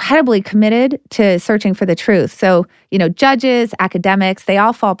are incredibly committed to searching for the truth. So, judges, academics, they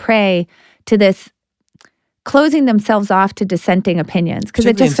all fall prey to this closing themselves off to dissenting opinions. Because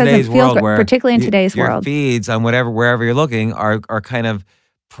it just doesn't feel good, particularly in today's world. Your feeds on wherever you're looking are kind of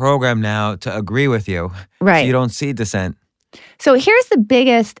programmed now to agree with you. Right. So you don't see dissent. So here's the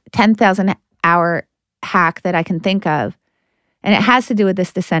biggest 10,000 hour hack that I can think of, and it has to do with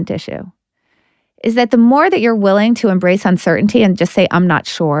this dissent issue, is that the more that you're willing to embrace uncertainty and just say, I'm not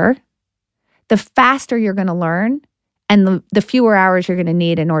sure, the faster you're going to learn and the fewer hours you're going to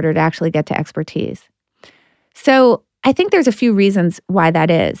need in order to actually get to expertise. So I think there's a few reasons why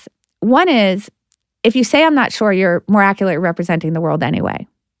that is. One is, if you say I'm not sure, you're more accurately representing the world anyway,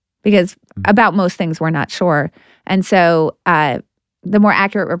 because about most things we're not sure. And so the more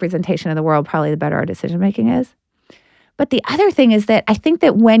accurate representation of the world, probably the better our decision-making is. But the other thing is that I think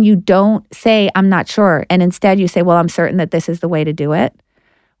that when you don't say, I'm not sure, and instead you say, well, I'm certain that this is the way to do it,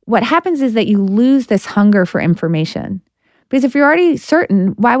 what happens is that you lose this hunger for information. Because if you're already certain,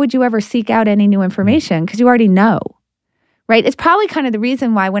 why would you ever seek out any new information? Because you already know, right? It's probably kind of the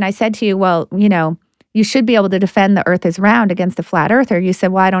reason why when I said to you, well, you should be able to defend the earth is round against a flat earther, you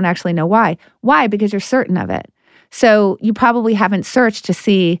said, well, I don't actually know why. Why? Because you're certain of it. So you probably haven't searched to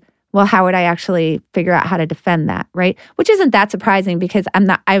see well, how would I actually figure out how to defend that, right? Which isn't that surprising because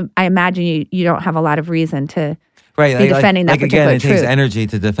I imagine you don't have a lot of reason to right, be defending that particular again, it truth. takes energy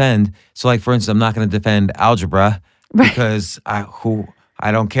to defend. So like, for instance, I'm not going to defend algebra because I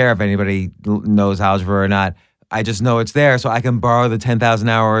don't care if anybody knows algebra or not. I just know it's there, so I can borrow the 10,000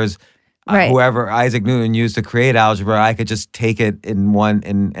 hours whoever Isaac Newton used to create algebra. I could just take it in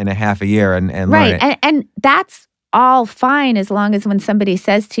a half a year and learn it. And that's all fine as long as when somebody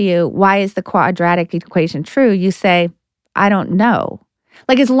says to you, why is the quadratic equation true? You say, I don't know.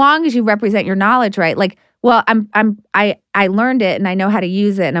 Like, as long as you represent your knowledge right, like, well, I learned it and I know how to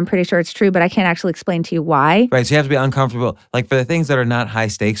use it and I'm pretty sure it's true, but I can't actually explain to you why. Right, so you have to be uncomfortable. Like, for the things that are not high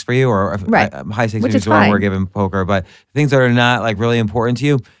stakes for you, or high stakes Which is the wrong word given poker, but things that are not like really important to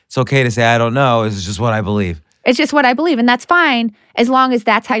you, it's okay to say, I don't know. It's just what I believe. It's just what I believe. And that's fine as long as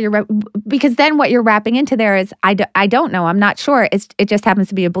that's how you're, because then what you're wrapping into there is, I don't know. I'm not sure. It just happens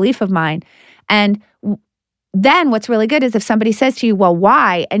to be a belief of mine. And then what's really good is if somebody says to you, well,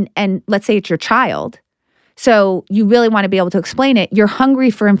 why? And let's say it's your child. So you really want to be able to explain it. You're hungry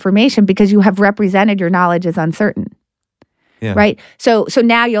for information because you have represented your knowledge as uncertain. Yeah. Right? So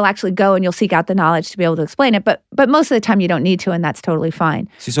now you'll actually go and you'll seek out the knowledge to be able to explain it. But most of the time you don't need to, and that's totally fine.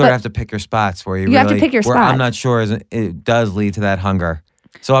 So you sort of have to pick your spots where you have to pick your spots. I'm not sure it does lead to that hunger.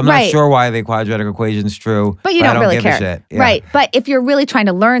 So I'm not sure why the quadratic equation is true. But you don't really give care. A shit. Yeah. Right. But if you're really trying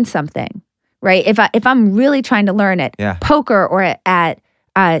to learn something, right? If I'm really trying to learn it, poker or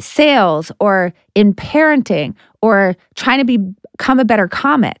at sales or in parenting or trying to become a better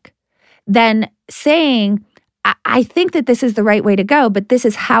comic, then saying, I think that this is the right way to go, but this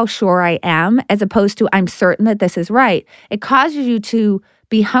is how sure I am, as opposed to I'm certain that this is right. It causes you to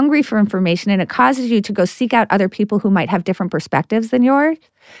be hungry for information, and it causes you to go seek out other people who might have different perspectives than yours,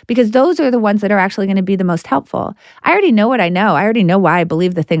 because those are the ones that are actually going to be the most helpful. I already know what I know. I already know why I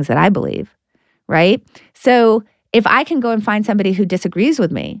believe the things that I believe, right? So if I can go and find somebody who disagrees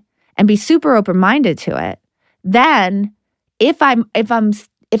with me and be super open-minded to it, then if I'm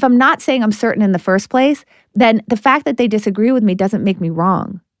not saying I'm certain in the first place, then the fact that they disagree with me doesn't make me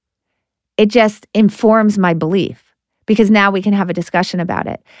wrong. It just informs my belief, because now we can have a discussion about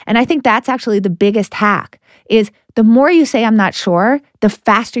it. And I think that's actually the biggest hack, is the more you say I'm not sure, the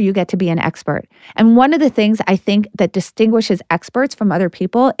faster you get to be an expert. And one of the things I think that distinguishes experts from other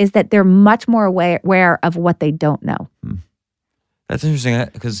people is that they're much more aware of what they don't know. That's interesting,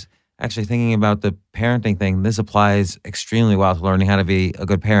 because actually thinking about the parenting thing, this applies extremely well to learning how to be a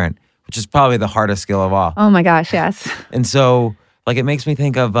good parent, which is probably the hardest skill of all. Oh my gosh, yes. And so, like, it makes me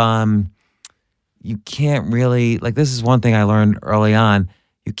think of, you can't really, like, this is one thing I learned early on,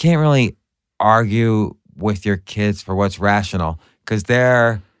 you can't really argue with your kids for what's rational, because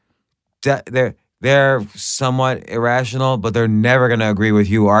they're somewhat irrational, but they're never going to agree with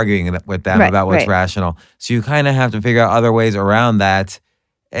you arguing with them about what's rational. So you kind of have to figure out other ways around that.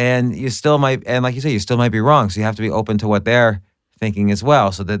 And you still might, and like you say, you still might be wrong. So you have to be open to what they're thinking as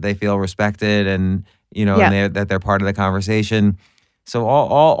well, so that they feel respected and, and that they're part of the conversation. So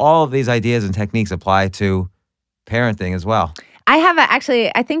all of these ideas and techniques apply to parenting as well. I have I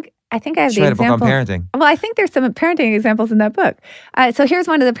think I have the example. Write a book on parenting. Well, I think there's some parenting examples in that book. So here's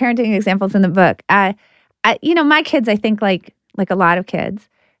one of the parenting examples in the book. My kids, I think like a lot of kids,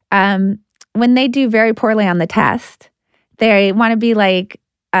 when they do very poorly on the test, they want to be like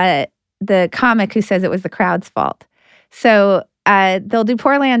the comic who says it was the crowd's fault. So they'll do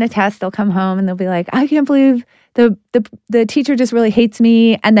poorly on the test. They'll come home and they'll be like, I can't believe the teacher just really hates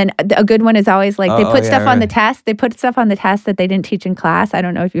me. And then a good one is always like, they put stuff on the test. They put stuff on the test that they didn't teach in class. I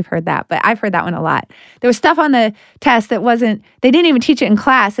don't know if you've heard that, but I've heard that one a lot. There was stuff on the test that they didn't even teach it in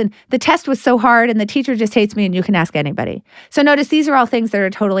class. And the test was so hard and the teacher just hates me, and you can ask anybody. So notice these are all things that are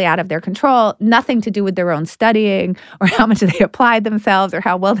totally out of their control, nothing to do with their own studying or how much they applied themselves or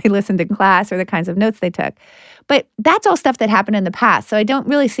how well they listened in class or the kinds of notes they took. But that's all stuff that happened in the past. So I don't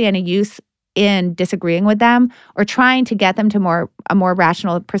really see any use in disagreeing with them or trying to get them to a more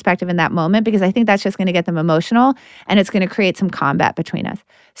rational perspective in that moment, because I think that's just going to get them emotional and it's going to create some combat between us.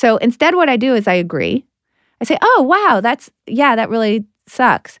 So instead, what I do is I agree. I say, oh, wow, that really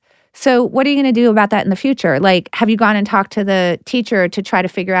sucks. So what are you going to do about that in the future? Like, have you gone and talked to the teacher to try to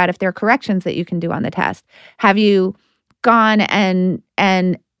figure out if there are corrections that you can do on the test? Have you gone and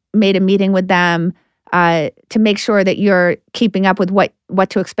made a meeting with them to make sure that you're keeping up with what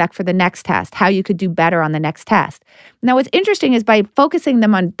to expect for the next test, how you could do better on the next test? Now, what's interesting is by focusing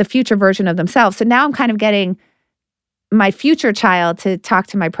them on the future version of themselves, so now I'm kind of getting my future child to talk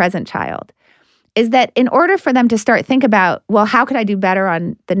to my present child, is that in order for them to think about, well, how could I do better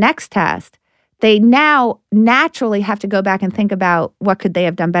on the next test? they now naturally have to go back and think about what could they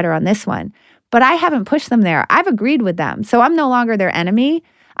have done better on this one. But I haven't pushed them there. I've agreed with them. So I'm no longer their enemy.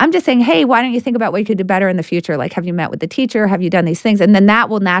 I'm just saying, hey, why don't you think about what you could do better in the future? Like, have you met with the teacher? Have you done these things? And then that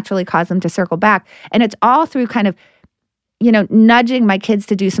will naturally cause them to circle back. And it's all through kind of, nudging my kids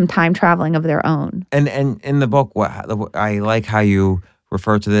to do some time traveling of their own. And in the book, I like how you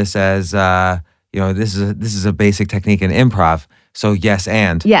refer to this as, this is a basic technique in improv. So yes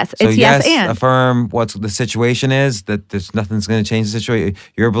and. Yes, so it's yes and. Affirm what the situation is, that there's nothing's going to change the situation.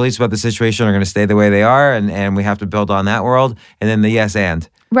 Your beliefs about the situation are going to stay the way they are, and we have to build on that world. And then the yes and.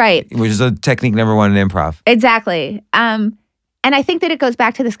 Right. Which is a technique number one in improv. Exactly. And I think that it goes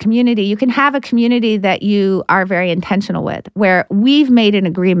back to this community. You can have a community that you are very intentional with, where we've made an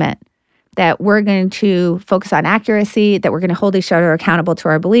agreement that we're going to focus on accuracy, that we're going to hold each other accountable to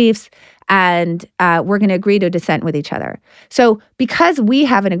our beliefs, and we're going to agree to dissent with each other. So because we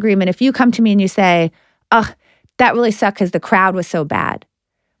have an agreement, if you come to me and you say, oh, that really sucked because the crowd was so bad,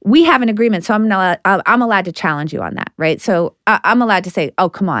 we have an agreement. So I'm allowed to challenge you on that, right? So I'm allowed to say, oh,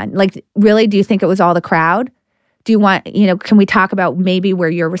 come on. Like, really, do you think it was all the crowd? Do you want, can we talk about maybe where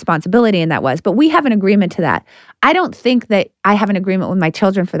your responsibility in that was? But we have an agreement to that. I don't think that I have an agreement with my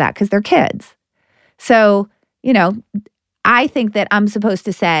children for that because they're kids. So, I think that I'm supposed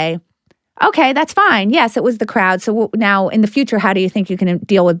to say, okay, that's fine. Yes, it was the crowd. So now in the future, how do you think you can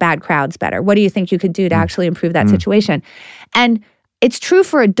deal with bad crowds better? What do you think you could do to actually improve that situation? And it's true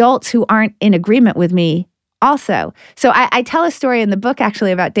for adults who aren't in agreement with me also. So I tell a story in the book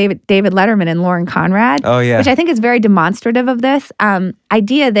actually about David Letterman and Lauren Conrad, which I think is very demonstrative of this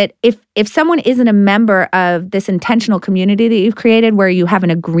idea that if someone isn't a member of this intentional community that you've created where you have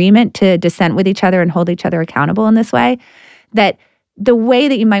an agreement to dissent with each other and hold each other accountable in this way, that the way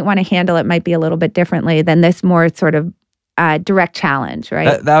that you might want to handle it might be a little bit differently than this more sort of direct challenge,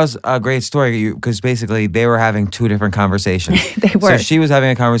 right? That was a great story because basically they were having two different conversations. They were. So she was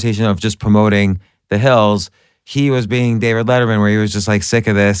having a conversation of just promoting the Hills. He was being David Letterman, where he was just like sick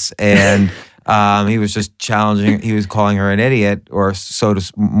of this, and he was just challenging. He was calling her an idiot, or so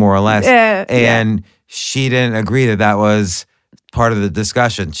to more or less. And she didn't agree that was part of the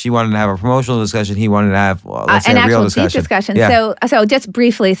discussion. She wanted to have a promotional discussion. He wanted to have an actual deep discussion. Yeah. So just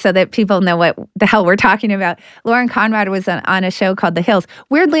briefly, so that people know what the hell we're talking about. Lauren Conrad was on a show called The Hills.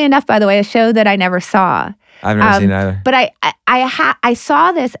 Weirdly enough, by the way, a show that I never saw. I've never seen it either. But I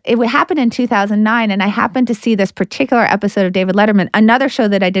saw this. It would happen in 2009, and I happened to see this particular episode of David Letterman, another show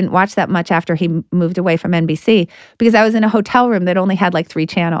that I didn't watch that much after he moved away from NBC, because I was in a hotel room that only had like 3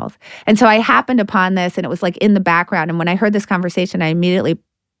 channels. And so I happened upon this, and it was like in the background. And when I heard this conversation, I immediately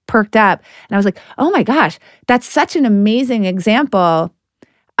perked up, and I was like, oh my gosh, that's such an amazing example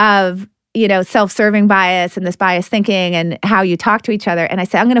of self-serving bias and this bias thinking and how you talk to each other. And I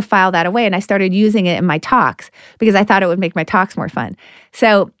said, I'm going to file that away. And I started using it in my talks because I thought it would make my talks more fun.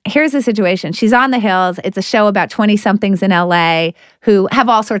 So here's the situation. She's on The Hills. It's a show about 20-somethings in LA who have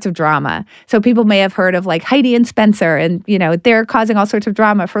all sorts of drama. So people may have heard of like Heidi and Spencer, and, they're causing all sorts of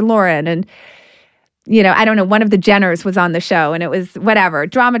drama for Lauren. And, I don't know, one of the Jenners was on the show, and it was whatever,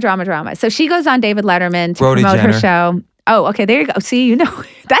 drama. So she goes on David Letterman to Brody promote Jenner. her show. Oh, okay. There you go. See,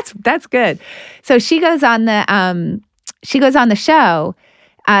 that's good. So she goes on the show.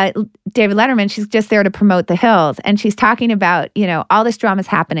 David Letterman. She's just there to promote The Hills, and she's talking about all this drama is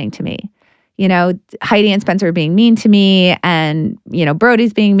happening to me. Heidi and Spencer are being mean to me, and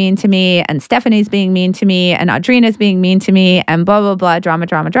Brody's being mean to me, and Stephanie's being mean to me, and Audrina's being mean to me, and blah blah blah,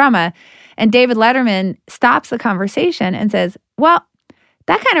 drama. And David Letterman stops the conversation and says, "Well,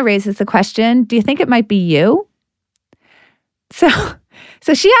 that kind of raises the question. Do you think it might be you?" So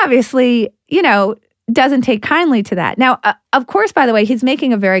she obviously, doesn't take kindly to that. Now, of course, by the way, he's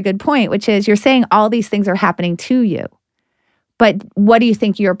making a very good point, which is you're saying all these things are happening to you. But what do you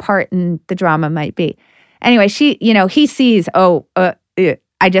think your part in the drama might be? Anyway, he sees, I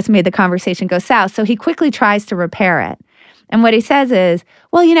just made the conversation go south. So he quickly tries to repair it. And what he says is,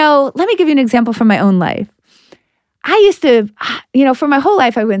 well, let me give you an example from my own life. I used to, for my whole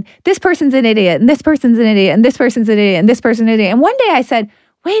life, I went, this person's an idiot, and this person's an idiot, and this person's an idiot, and this person's an idiot. And one day I said,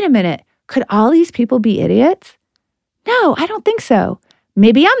 wait a minute, could all these people be idiots? No, I don't think so.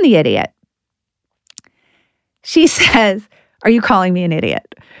 Maybe I'm the idiot. She says, are you calling me an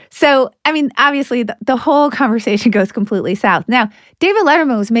idiot? So, obviously, the whole conversation goes completely south. Now, David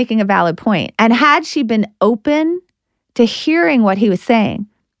Letterman was making a valid point. And had she been open to hearing what he was saying,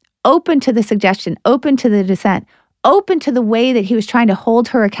 open to the suggestion, open to the dissent, open to the way that he was trying to hold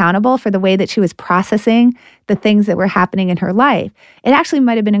her accountable for the way that she was processing the things that were happening in her life, it actually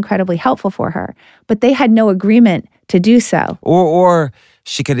might have been incredibly helpful for her. But they had no agreement to do so. Or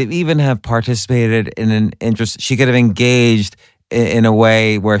she could have even have participated in an interest. She could have engaged in a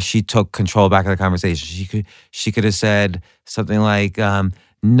way where she took control back of the conversation. She could have said something like,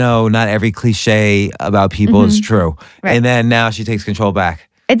 no, not every cliche about people is true. Right. And then now she takes control back.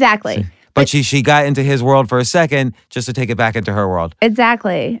 Exactly. But she got into his world for a second just to take it back into her world.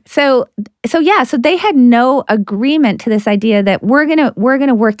 Exactly. So they had no agreement to this idea that we're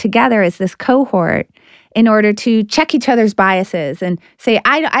gonna work together as this cohort in order to check each other's biases and say,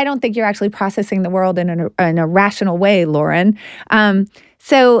 I don't think you're actually processing the world in a rational way, Lauren.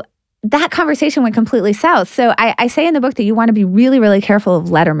 So that conversation went completely south. So I say in the book that you want to be really, really careful of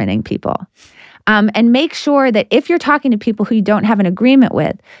lettermaning people. And make sure that if you're talking to people who you don't have an agreement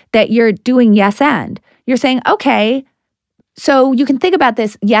with, that you're doing yes and. You're saying, okay, so you can think about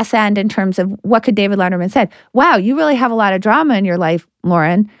this yes and in terms of what could David Letterman said. Wow, you really have a lot of drama in your life,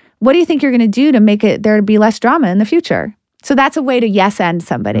 Lauren. What do you think you're going to do to make there to be less drama in the future? So that's a way to yes and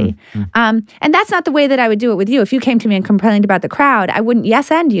somebody. And that's not the way that I would do it with you. If you came to me and complained about the crowd, I wouldn't yes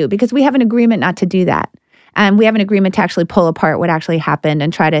and you because we have an agreement not to do that. And we have an agreement to actually pull apart what actually happened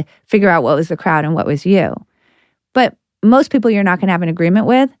and try to figure out what was the crowd and what was you. But most people you're not going to have an agreement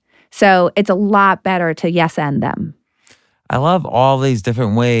with. So it's a lot better to yes and them. I love all these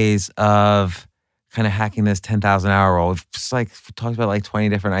different ways of kind of hacking this 10,000 hour rule. We've talked about like 20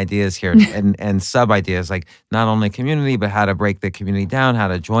 different ideas here and sub ideas, like not only community, but how to break the community down, how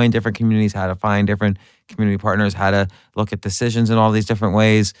to join different communities, how to find different community partners, how to look at decisions in all these different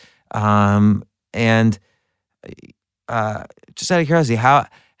ways. Just out of curiosity, how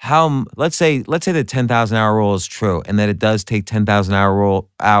let's say the 10,000 hour rule is true and that it does take 10,000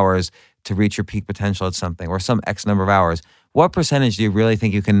 hours to reach your peak potential at something or some X number of hours. What percentage do you really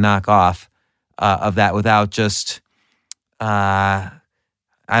think you can knock off of that without just, without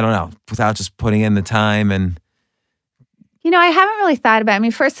just putting in the time and? I haven't really thought about it. I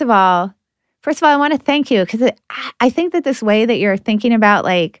mean, first of all, I want to thank you because I think that this way that you're thinking about,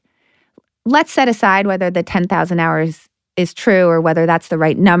 like, let's set aside whether the 10,000 hours is true or whether that's the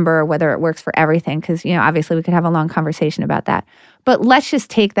right number or whether it works for everything. Because, obviously we could have a long conversation about that. But let's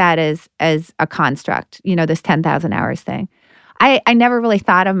just take that as a construct, this 10,000 hours thing. I never really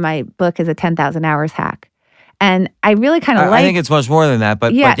thought of my book as a 10,000 hours hack. And I really kind of I think it's much more than that.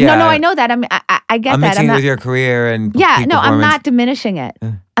 But yeah. No, I know that. I get I'm that. mixing it with your career and I'm not diminishing it.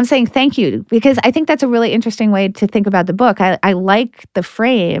 I'm saying thank you because I think that's a really interesting way to think about the book. I like the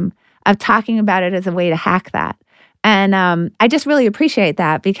frame of talking about it as a way to hack that. And I just really appreciate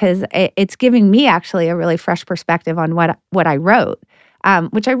that because it's giving me actually a really fresh perspective on what I wrote,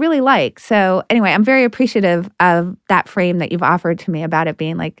 which I really like. So anyway, I'm very appreciative of that frame that you've offered to me about it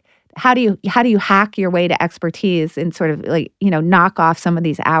being like, how do you hack your way to expertise and sort of like, knock off some of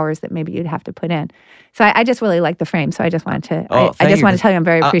these hours that maybe you'd have to put in. So I just really like the frame. So I just wanted to, I just want to tell you I'm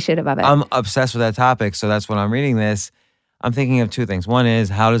very appreciative of it. I'm obsessed with that topic. So that's when I'm reading this. I'm thinking of two things. One is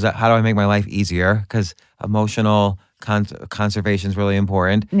how do I make my life easier? Because emotional conservation is really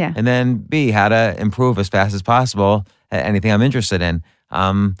important. Yeah. And then B, how to improve as fast as possible at anything I'm interested in.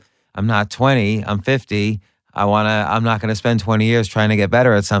 I'm not 20, I'm 50. I'm not going to spend 20 years trying to get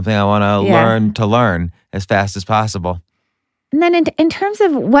better at something. I want to learn as fast as possible. And then in terms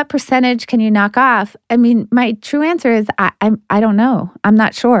of what percentage can you knock off, I mean, my true answer is I don't know. I'm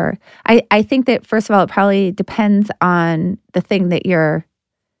not sure. I think that, first of all, it probably depends on the thing that you're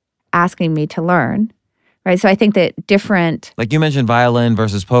asking me to learn, right? So I think that different... Like you mentioned violin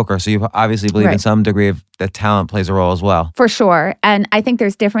versus poker, so you obviously believe in some degree of that talent plays a role as well. For sure. And I think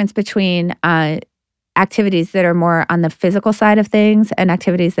there's difference between activities that are more on the physical side of things and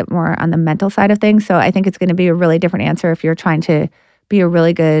activities that are more on the mental side of things. So I think it's going to be a really different answer if you're trying to be a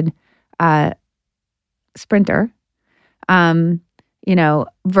really good sprinter,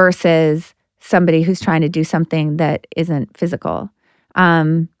 versus somebody who's trying to do something that isn't physical.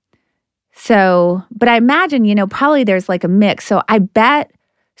 But I imagine, probably there's like a mix. So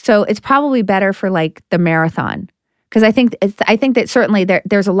it's probably better for like the marathon. Because I think that certainly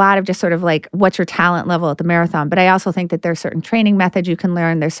there's a lot of just sort of like what's your talent level at the marathon. But I also think that there's certain training methods you can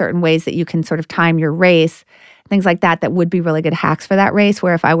learn. There's certain ways that you can sort of time your race, things like that would be really good hacks for that race.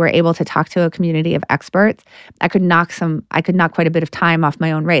 Where if I were able to talk to a community of experts, I could knock quite a bit of time off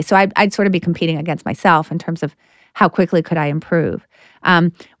my own race. So I'd sort of be competing against myself in terms of how quickly could I improve.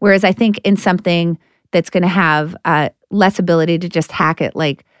 Whereas I think in something that's going to have less ability to just hack it,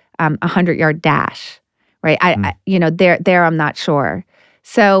 like 100-yard dash. Right. There I'm not sure.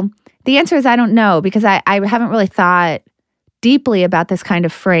 So the answer is I don't know because I haven't really thought deeply about this kind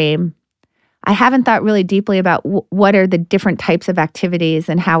of frame. I haven't thought really deeply about what are the different types of activities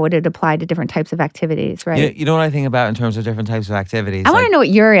and how would it apply to different types of activities, right? You know what I think about in terms of different types of activities? I want to know what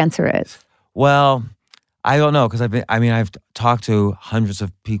your answer is. Well, I don't know because I've talked to hundreds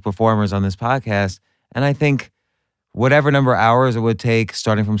of peak performers on this podcast, and I think whatever number of hours it would take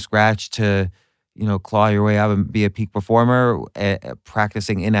starting from scratch to, claw your way up and be a peak performer,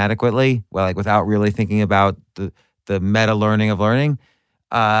 practicing inadequately, without really thinking about the meta learning of learning,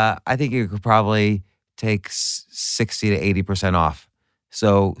 I think you could probably take 60 to 80% off.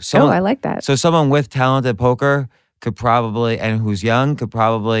 So I like that. So someone with talent at poker could probably, and who's young, could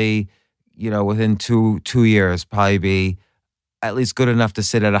probably, within two years, probably be at least good enough to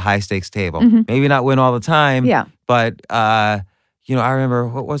sit at a high stakes table. Mm-hmm. Maybe not win all the time. Yeah. But I remember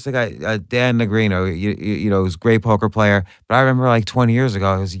what was the guy, Dan Negrino. He was a great poker player. But I remember 20 years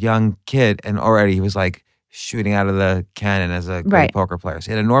ago, he was a young kid, and already he was shooting out of the cannon as a great poker player. So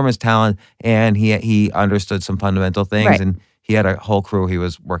he had enormous talent, and he understood some fundamental things, and he had a whole crew he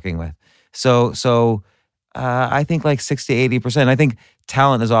was working with. So I think 60, 80%. I think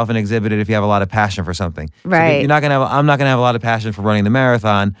talent is often exhibited if you have a lot of passion for something. Right. So I'm not gonna have a lot of passion for running the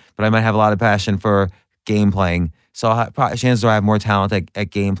marathon, but I might have a lot of passion for game playing. So chances are I have more talent at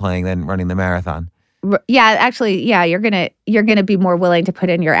game playing than running the marathon. Yeah, actually, you're gonna be more willing to put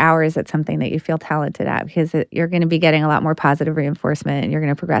in your hours at something that you feel talented at because you're gonna be getting a lot more positive reinforcement and you're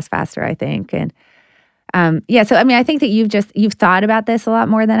gonna progress faster, I think. And so I think that you've thought about this a lot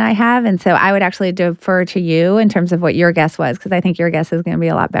more than I have, and so I would actually defer to you in terms of what your guess was because I think your guess is going to be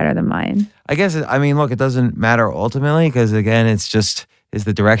a lot better than mine. I guess look, it doesn't matter ultimately because again, it's just is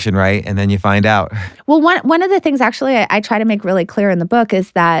the direction right, and then you find out. Well, one of the things actually I try to make really clear in the book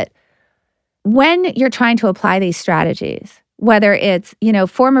is that when you're trying to apply these strategies, whether it's,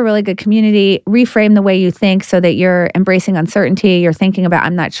 form a really good community, reframe the way you think so that you're embracing uncertainty, you're thinking about,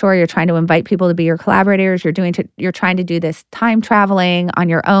 I'm not sure, you're trying to invite people to be your collaborators, you're trying to do this time traveling on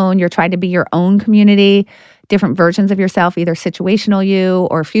your own, you're trying to be your own community, different versions of yourself, either situational you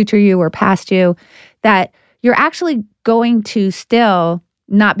or future you or past you, that you're actually going to still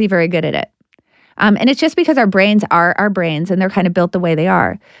not be very good at it. And it's just because our brains are our brains and they're kind of built the way they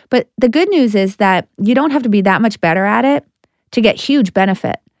are. But the good news is that you don't have to be that much better at it to get huge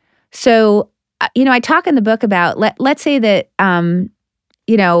benefit. So, I talk in the book about, let's say that,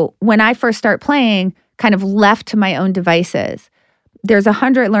 when I first start playing, kind of left to my own devices, there's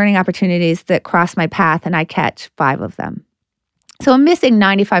 100 learning opportunities that cross my path and I catch 5 of them. So I'm missing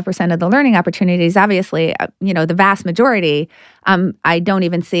 95% of the learning opportunities. Obviously, the vast majority I don't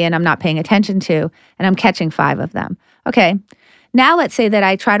even see and I'm not paying attention to, and I'm catching 5 of them. Okay, now let's say that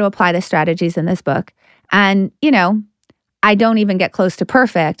I try to apply the strategies in this book and, I don't even get close to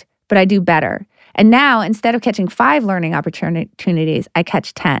perfect, but I do better. And now, instead of catching 5 learning opportunities, I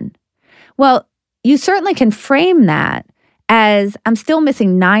catch 10. Well, you certainly can frame that as I'm still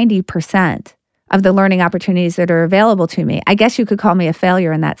missing 90% of the learning opportunities that are available to me. I guess you could call me a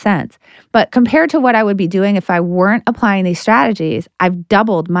failure in that sense. But compared to what I would be doing if I weren't applying these strategies, I've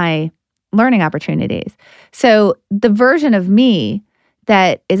doubled my learning opportunities. So the version of me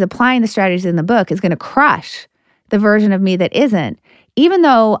that is applying the strategies in the book is going to crush the version of me that isn't, even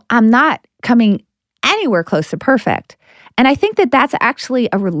though I'm not coming anywhere close to perfect. And I think that that's actually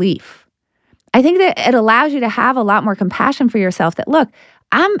a relief. I think that it allows you to have a lot more compassion for yourself that, look,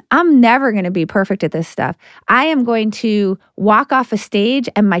 I'm never going to be perfect at this stuff. I am going to walk off a stage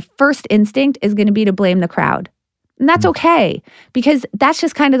and my first instinct is going to be to blame the crowd. And that's okay because that's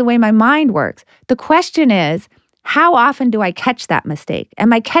just kind of the way my mind works. The question is, how often do I catch that mistake?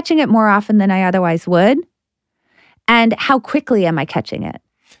 Am I catching it more often than I otherwise would? And how quickly am I catching it?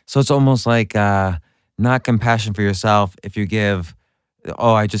 So it's almost like not compassion for yourself if you give,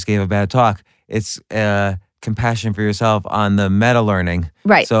 I just gave a bad talk. It's compassion for yourself on the meta learning.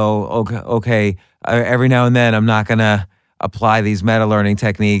 Right. So, okay, every now and then I'm not going to apply these meta learning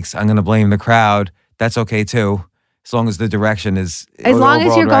techniques. I'm going to blame the crowd. That's okay too, as long as the direction is... As long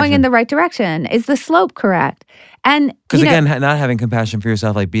as you're going in the right direction. Is the slope correct? And because again, not having compassion for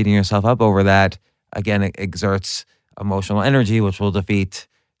yourself, like beating yourself up over that, again, it exerts emotional energy, which will defeat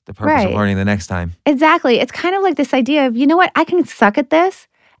the purpose of learning the next time. Exactly. It's kind of like this idea of, you know what, I can suck at this,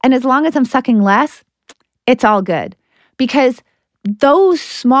 and as long as I'm sucking less, it's all good. Because those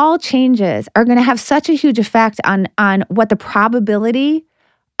small changes are going to have such a huge effect on what the probability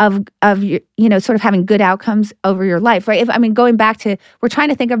of sort of having good outcomes over your life, right? Going back to, we're trying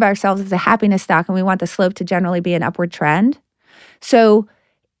to think of ourselves as a happiness stock, and we want the slope to generally be an upward trend. So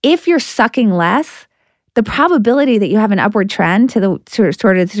if you're sucking less, the probability that you have an upward trend to the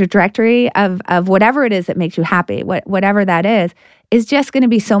sort of trajectory of whatever it is that makes you happy, whatever that is just going to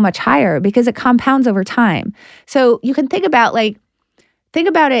be so much higher because it compounds over time. So you can think about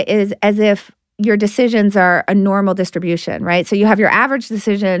it as if your decisions are a normal distribution, right? So you have your average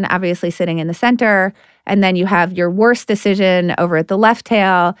decision obviously sitting in the center, and then you have your worst decision over at the left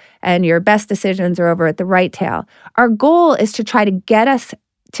tail, and your best decisions are over at the right tail. Our goal is to try to get us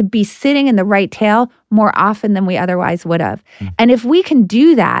to be sitting in the right tail more often than we otherwise would have. And if we can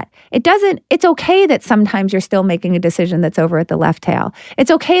do that, it's okay that sometimes you're still making a decision that's over at the left tail.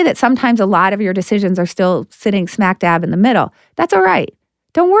 It's okay that sometimes a lot of your decisions are still sitting smack dab in the middle. That's all right.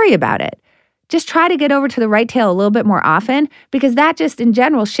 Don't worry about it. Just try to get over to the right tail a little bit more often, because that just in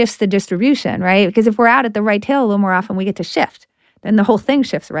general shifts the distribution, right? Because if we're out at the right tail a little more often, we get to shift. Then the whole thing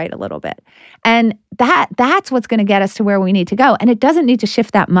shifts right a little bit. And that's what's going to get us to where we need to go. And it doesn't need to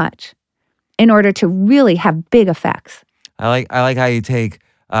shift that much in order to really have big effects. I like how you take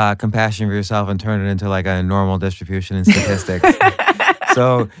compassion for yourself and turn it into like a normal distribution in statistics.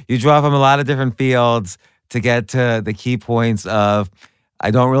 So you draw from a lot of different fields to get to the key points of,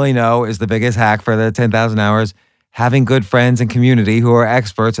 I don't really know is the biggest hack for the 10,000 hours. Having good friends and community who are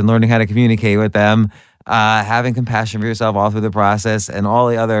experts and learning how to communicate with them. Having compassion for yourself all through the process, and all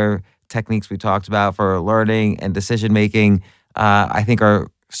the other techniques we talked about for learning and decision making, I think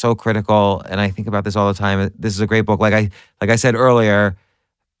are so critical. And I think about this all the time. This is a great book. Like I said earlier,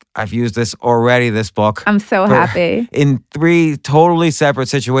 I've used this book. I'm so happy. In 3 totally separate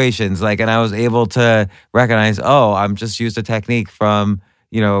situations. And I was able to recognize, I'm just used a technique from,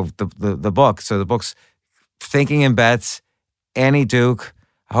 the book. So the book's Thinking in Bets, Annie Duke.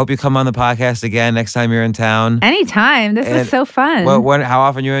 I hope you come on the podcast again next time you're in town. Anytime. This was so fun. How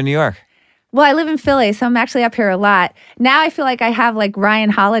often are you in New York? Well, I live in Philly, so I'm actually up here a lot. Now I feel like I have Ryan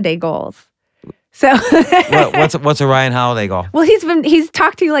Holiday goals. So what's a Ryan Holiday goal? Well, he's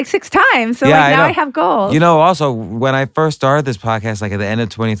talked to you 6 times. So now I have goals. Also when I first started this podcast, at the end of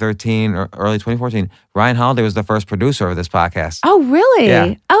 2013 or early 2014, Ryan Holiday was the first producer of this podcast. Oh, really?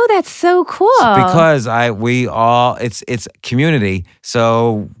 Yeah. Oh, that's so cool. Because it's community.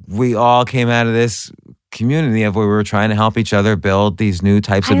 So we all came out of this community of where we were trying to help each other build these new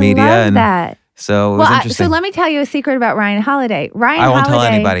types of media. I love that. So it was interesting. So let me tell you a secret about Ryan Holiday. I won't tell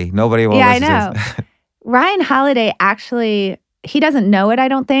anybody. Nobody will listen to this. Ryan Holiday actually, he doesn't know it, I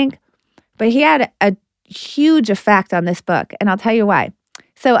don't think, but he had a huge effect on this book. And I'll tell you why.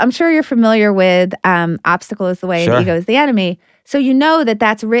 So I'm sure you're familiar with Obstacle is the Way and Ego is the Enemy. So you know that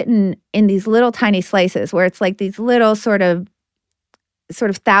that's written in these little tiny slices where it's these little sort of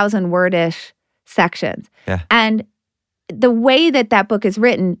 1,000-word-ish sections. Yeah. And the way that book is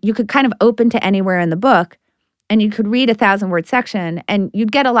written, you could kind of open to anywhere in the book and you could read a 1,000-word section and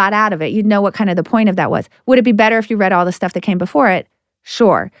you'd get a lot out of it. You'd know what kind of the point of that was. Would it be better if you read all the stuff that came before it?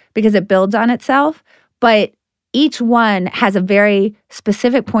 Sure, because it builds on itself. But each one has a very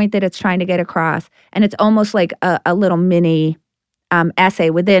specific point that it's trying to get across. And it's almost like a little mini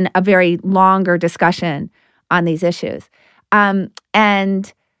essay within a very longer discussion on these issues.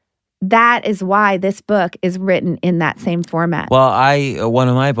 And that is why this book is written in that same format. Well, one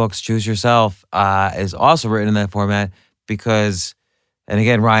of my books, Choose Yourself, is also written in that format because, and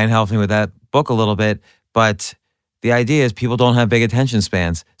again, Ryan helped me with that book a little bit, but the idea is people don't have big attention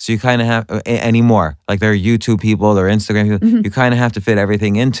spans. So you kind of have, anymore, there are YouTube people, there are Instagram people, you kind of have to fit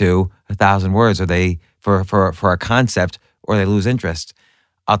everything into 1,000 words or they, for a concept, or they lose interest.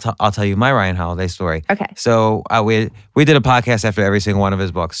 I'll tell you my Ryan Holiday story. Okay. So we did a podcast after every single one of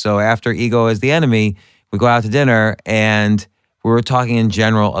his books. So after Ego is the Enemy, we go out to dinner and we were talking in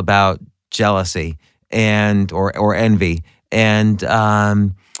general about jealousy or envy. And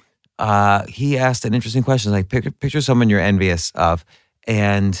he asked an interesting question, picture someone you're envious of.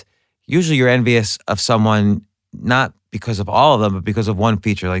 And usually you're envious of someone not because of all of them, but because of one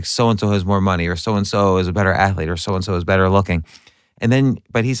feature, so-and-so has more money, or so-and-so is a better athlete, or so-and-so is better looking. And then,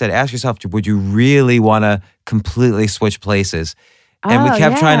 but he said, ask yourself, would you really want to completely switch places? And we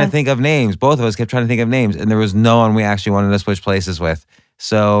kept trying to think of names. Both of us kept trying to think of names, and there was no one we actually wanted to switch places with.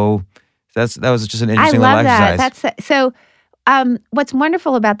 So that was just an interesting little exercise. So what's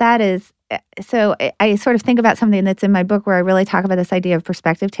wonderful about that is, so I sort of think about something that's in my book where I really talk about this idea of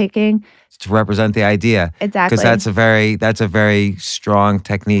perspective taking. To represent the idea. Exactly. Because that's a very strong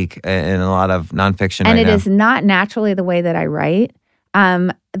technique in a lot of nonfiction and right now. And it is not naturally the way that I write.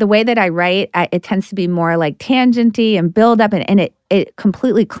 The way that I write, it tends to be more tangenty and build up, and it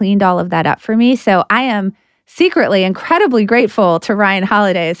completely cleaned all of that up for me. So I am secretly incredibly grateful to Ryan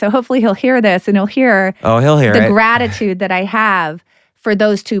Holiday. So hopefully he'll hear this and he'll hear the gratitude that I have for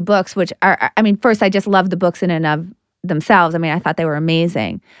those two books, which are, I mean, first, I just love the books in and of themselves. I mean, I thought they were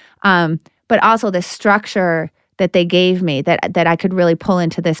amazing. But also the structure that they gave me that I could really pull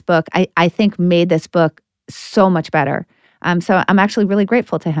into this book, I think made this book so much better. So I'm actually really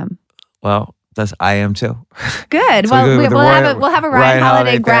grateful to him. Well, I am too. Good. So Well, good. we'll have a Ryan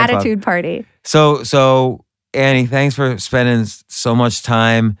Holiday fan club. gratitude party. So Annie, thanks for spending so much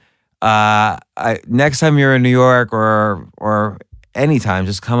time. Next time you're in New York or anytime,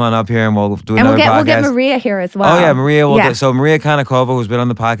 just come on up here and we'll do another podcast. We'll get Maria here as well. Oh yeah, Maria. So Maria Konnikova, who's been on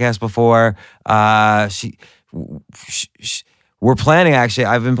the podcast before, we're planning, actually,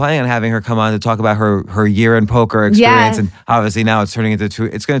 I've been planning on having her come on to talk about her year in poker experience. Yes. And obviously now it's going to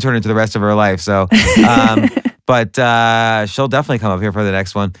turn into the rest of her life. So, but she'll definitely come up here for the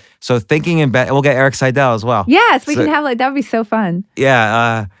next one. So Thinking in Bets, we'll get Eric Seidel as well. Yes, we can have that would be so fun.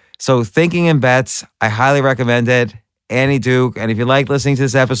 Yeah. So Thinking in Bets, I highly recommend it. Annie Duke. And if you like listening to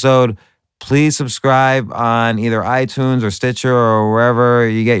this episode, please subscribe on either iTunes or Stitcher or wherever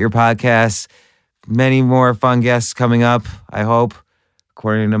you get your podcasts. Many more fun guests coming up, I hope,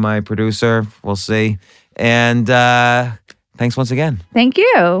 according to my producer. We'll see. And thanks once again. Thank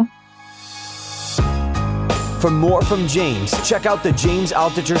you. For more from James, check out The James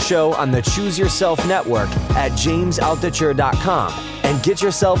Altucher Show on the Choose Yourself Network at jamesaltucher.com and get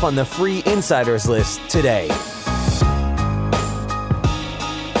yourself on the free Insiders list today.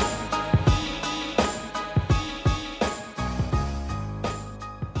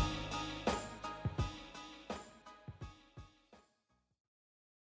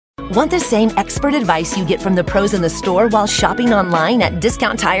 Want the same expert advice you get from the pros in the store while shopping online at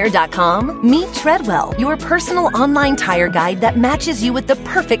DiscountTire.com? Meet Treadwell, your personal online tire guide that matches you with the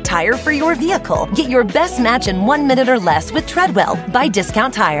perfect tire for your vehicle. Get your best match in 1 minute or less with Treadwell by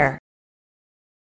Discount Tire.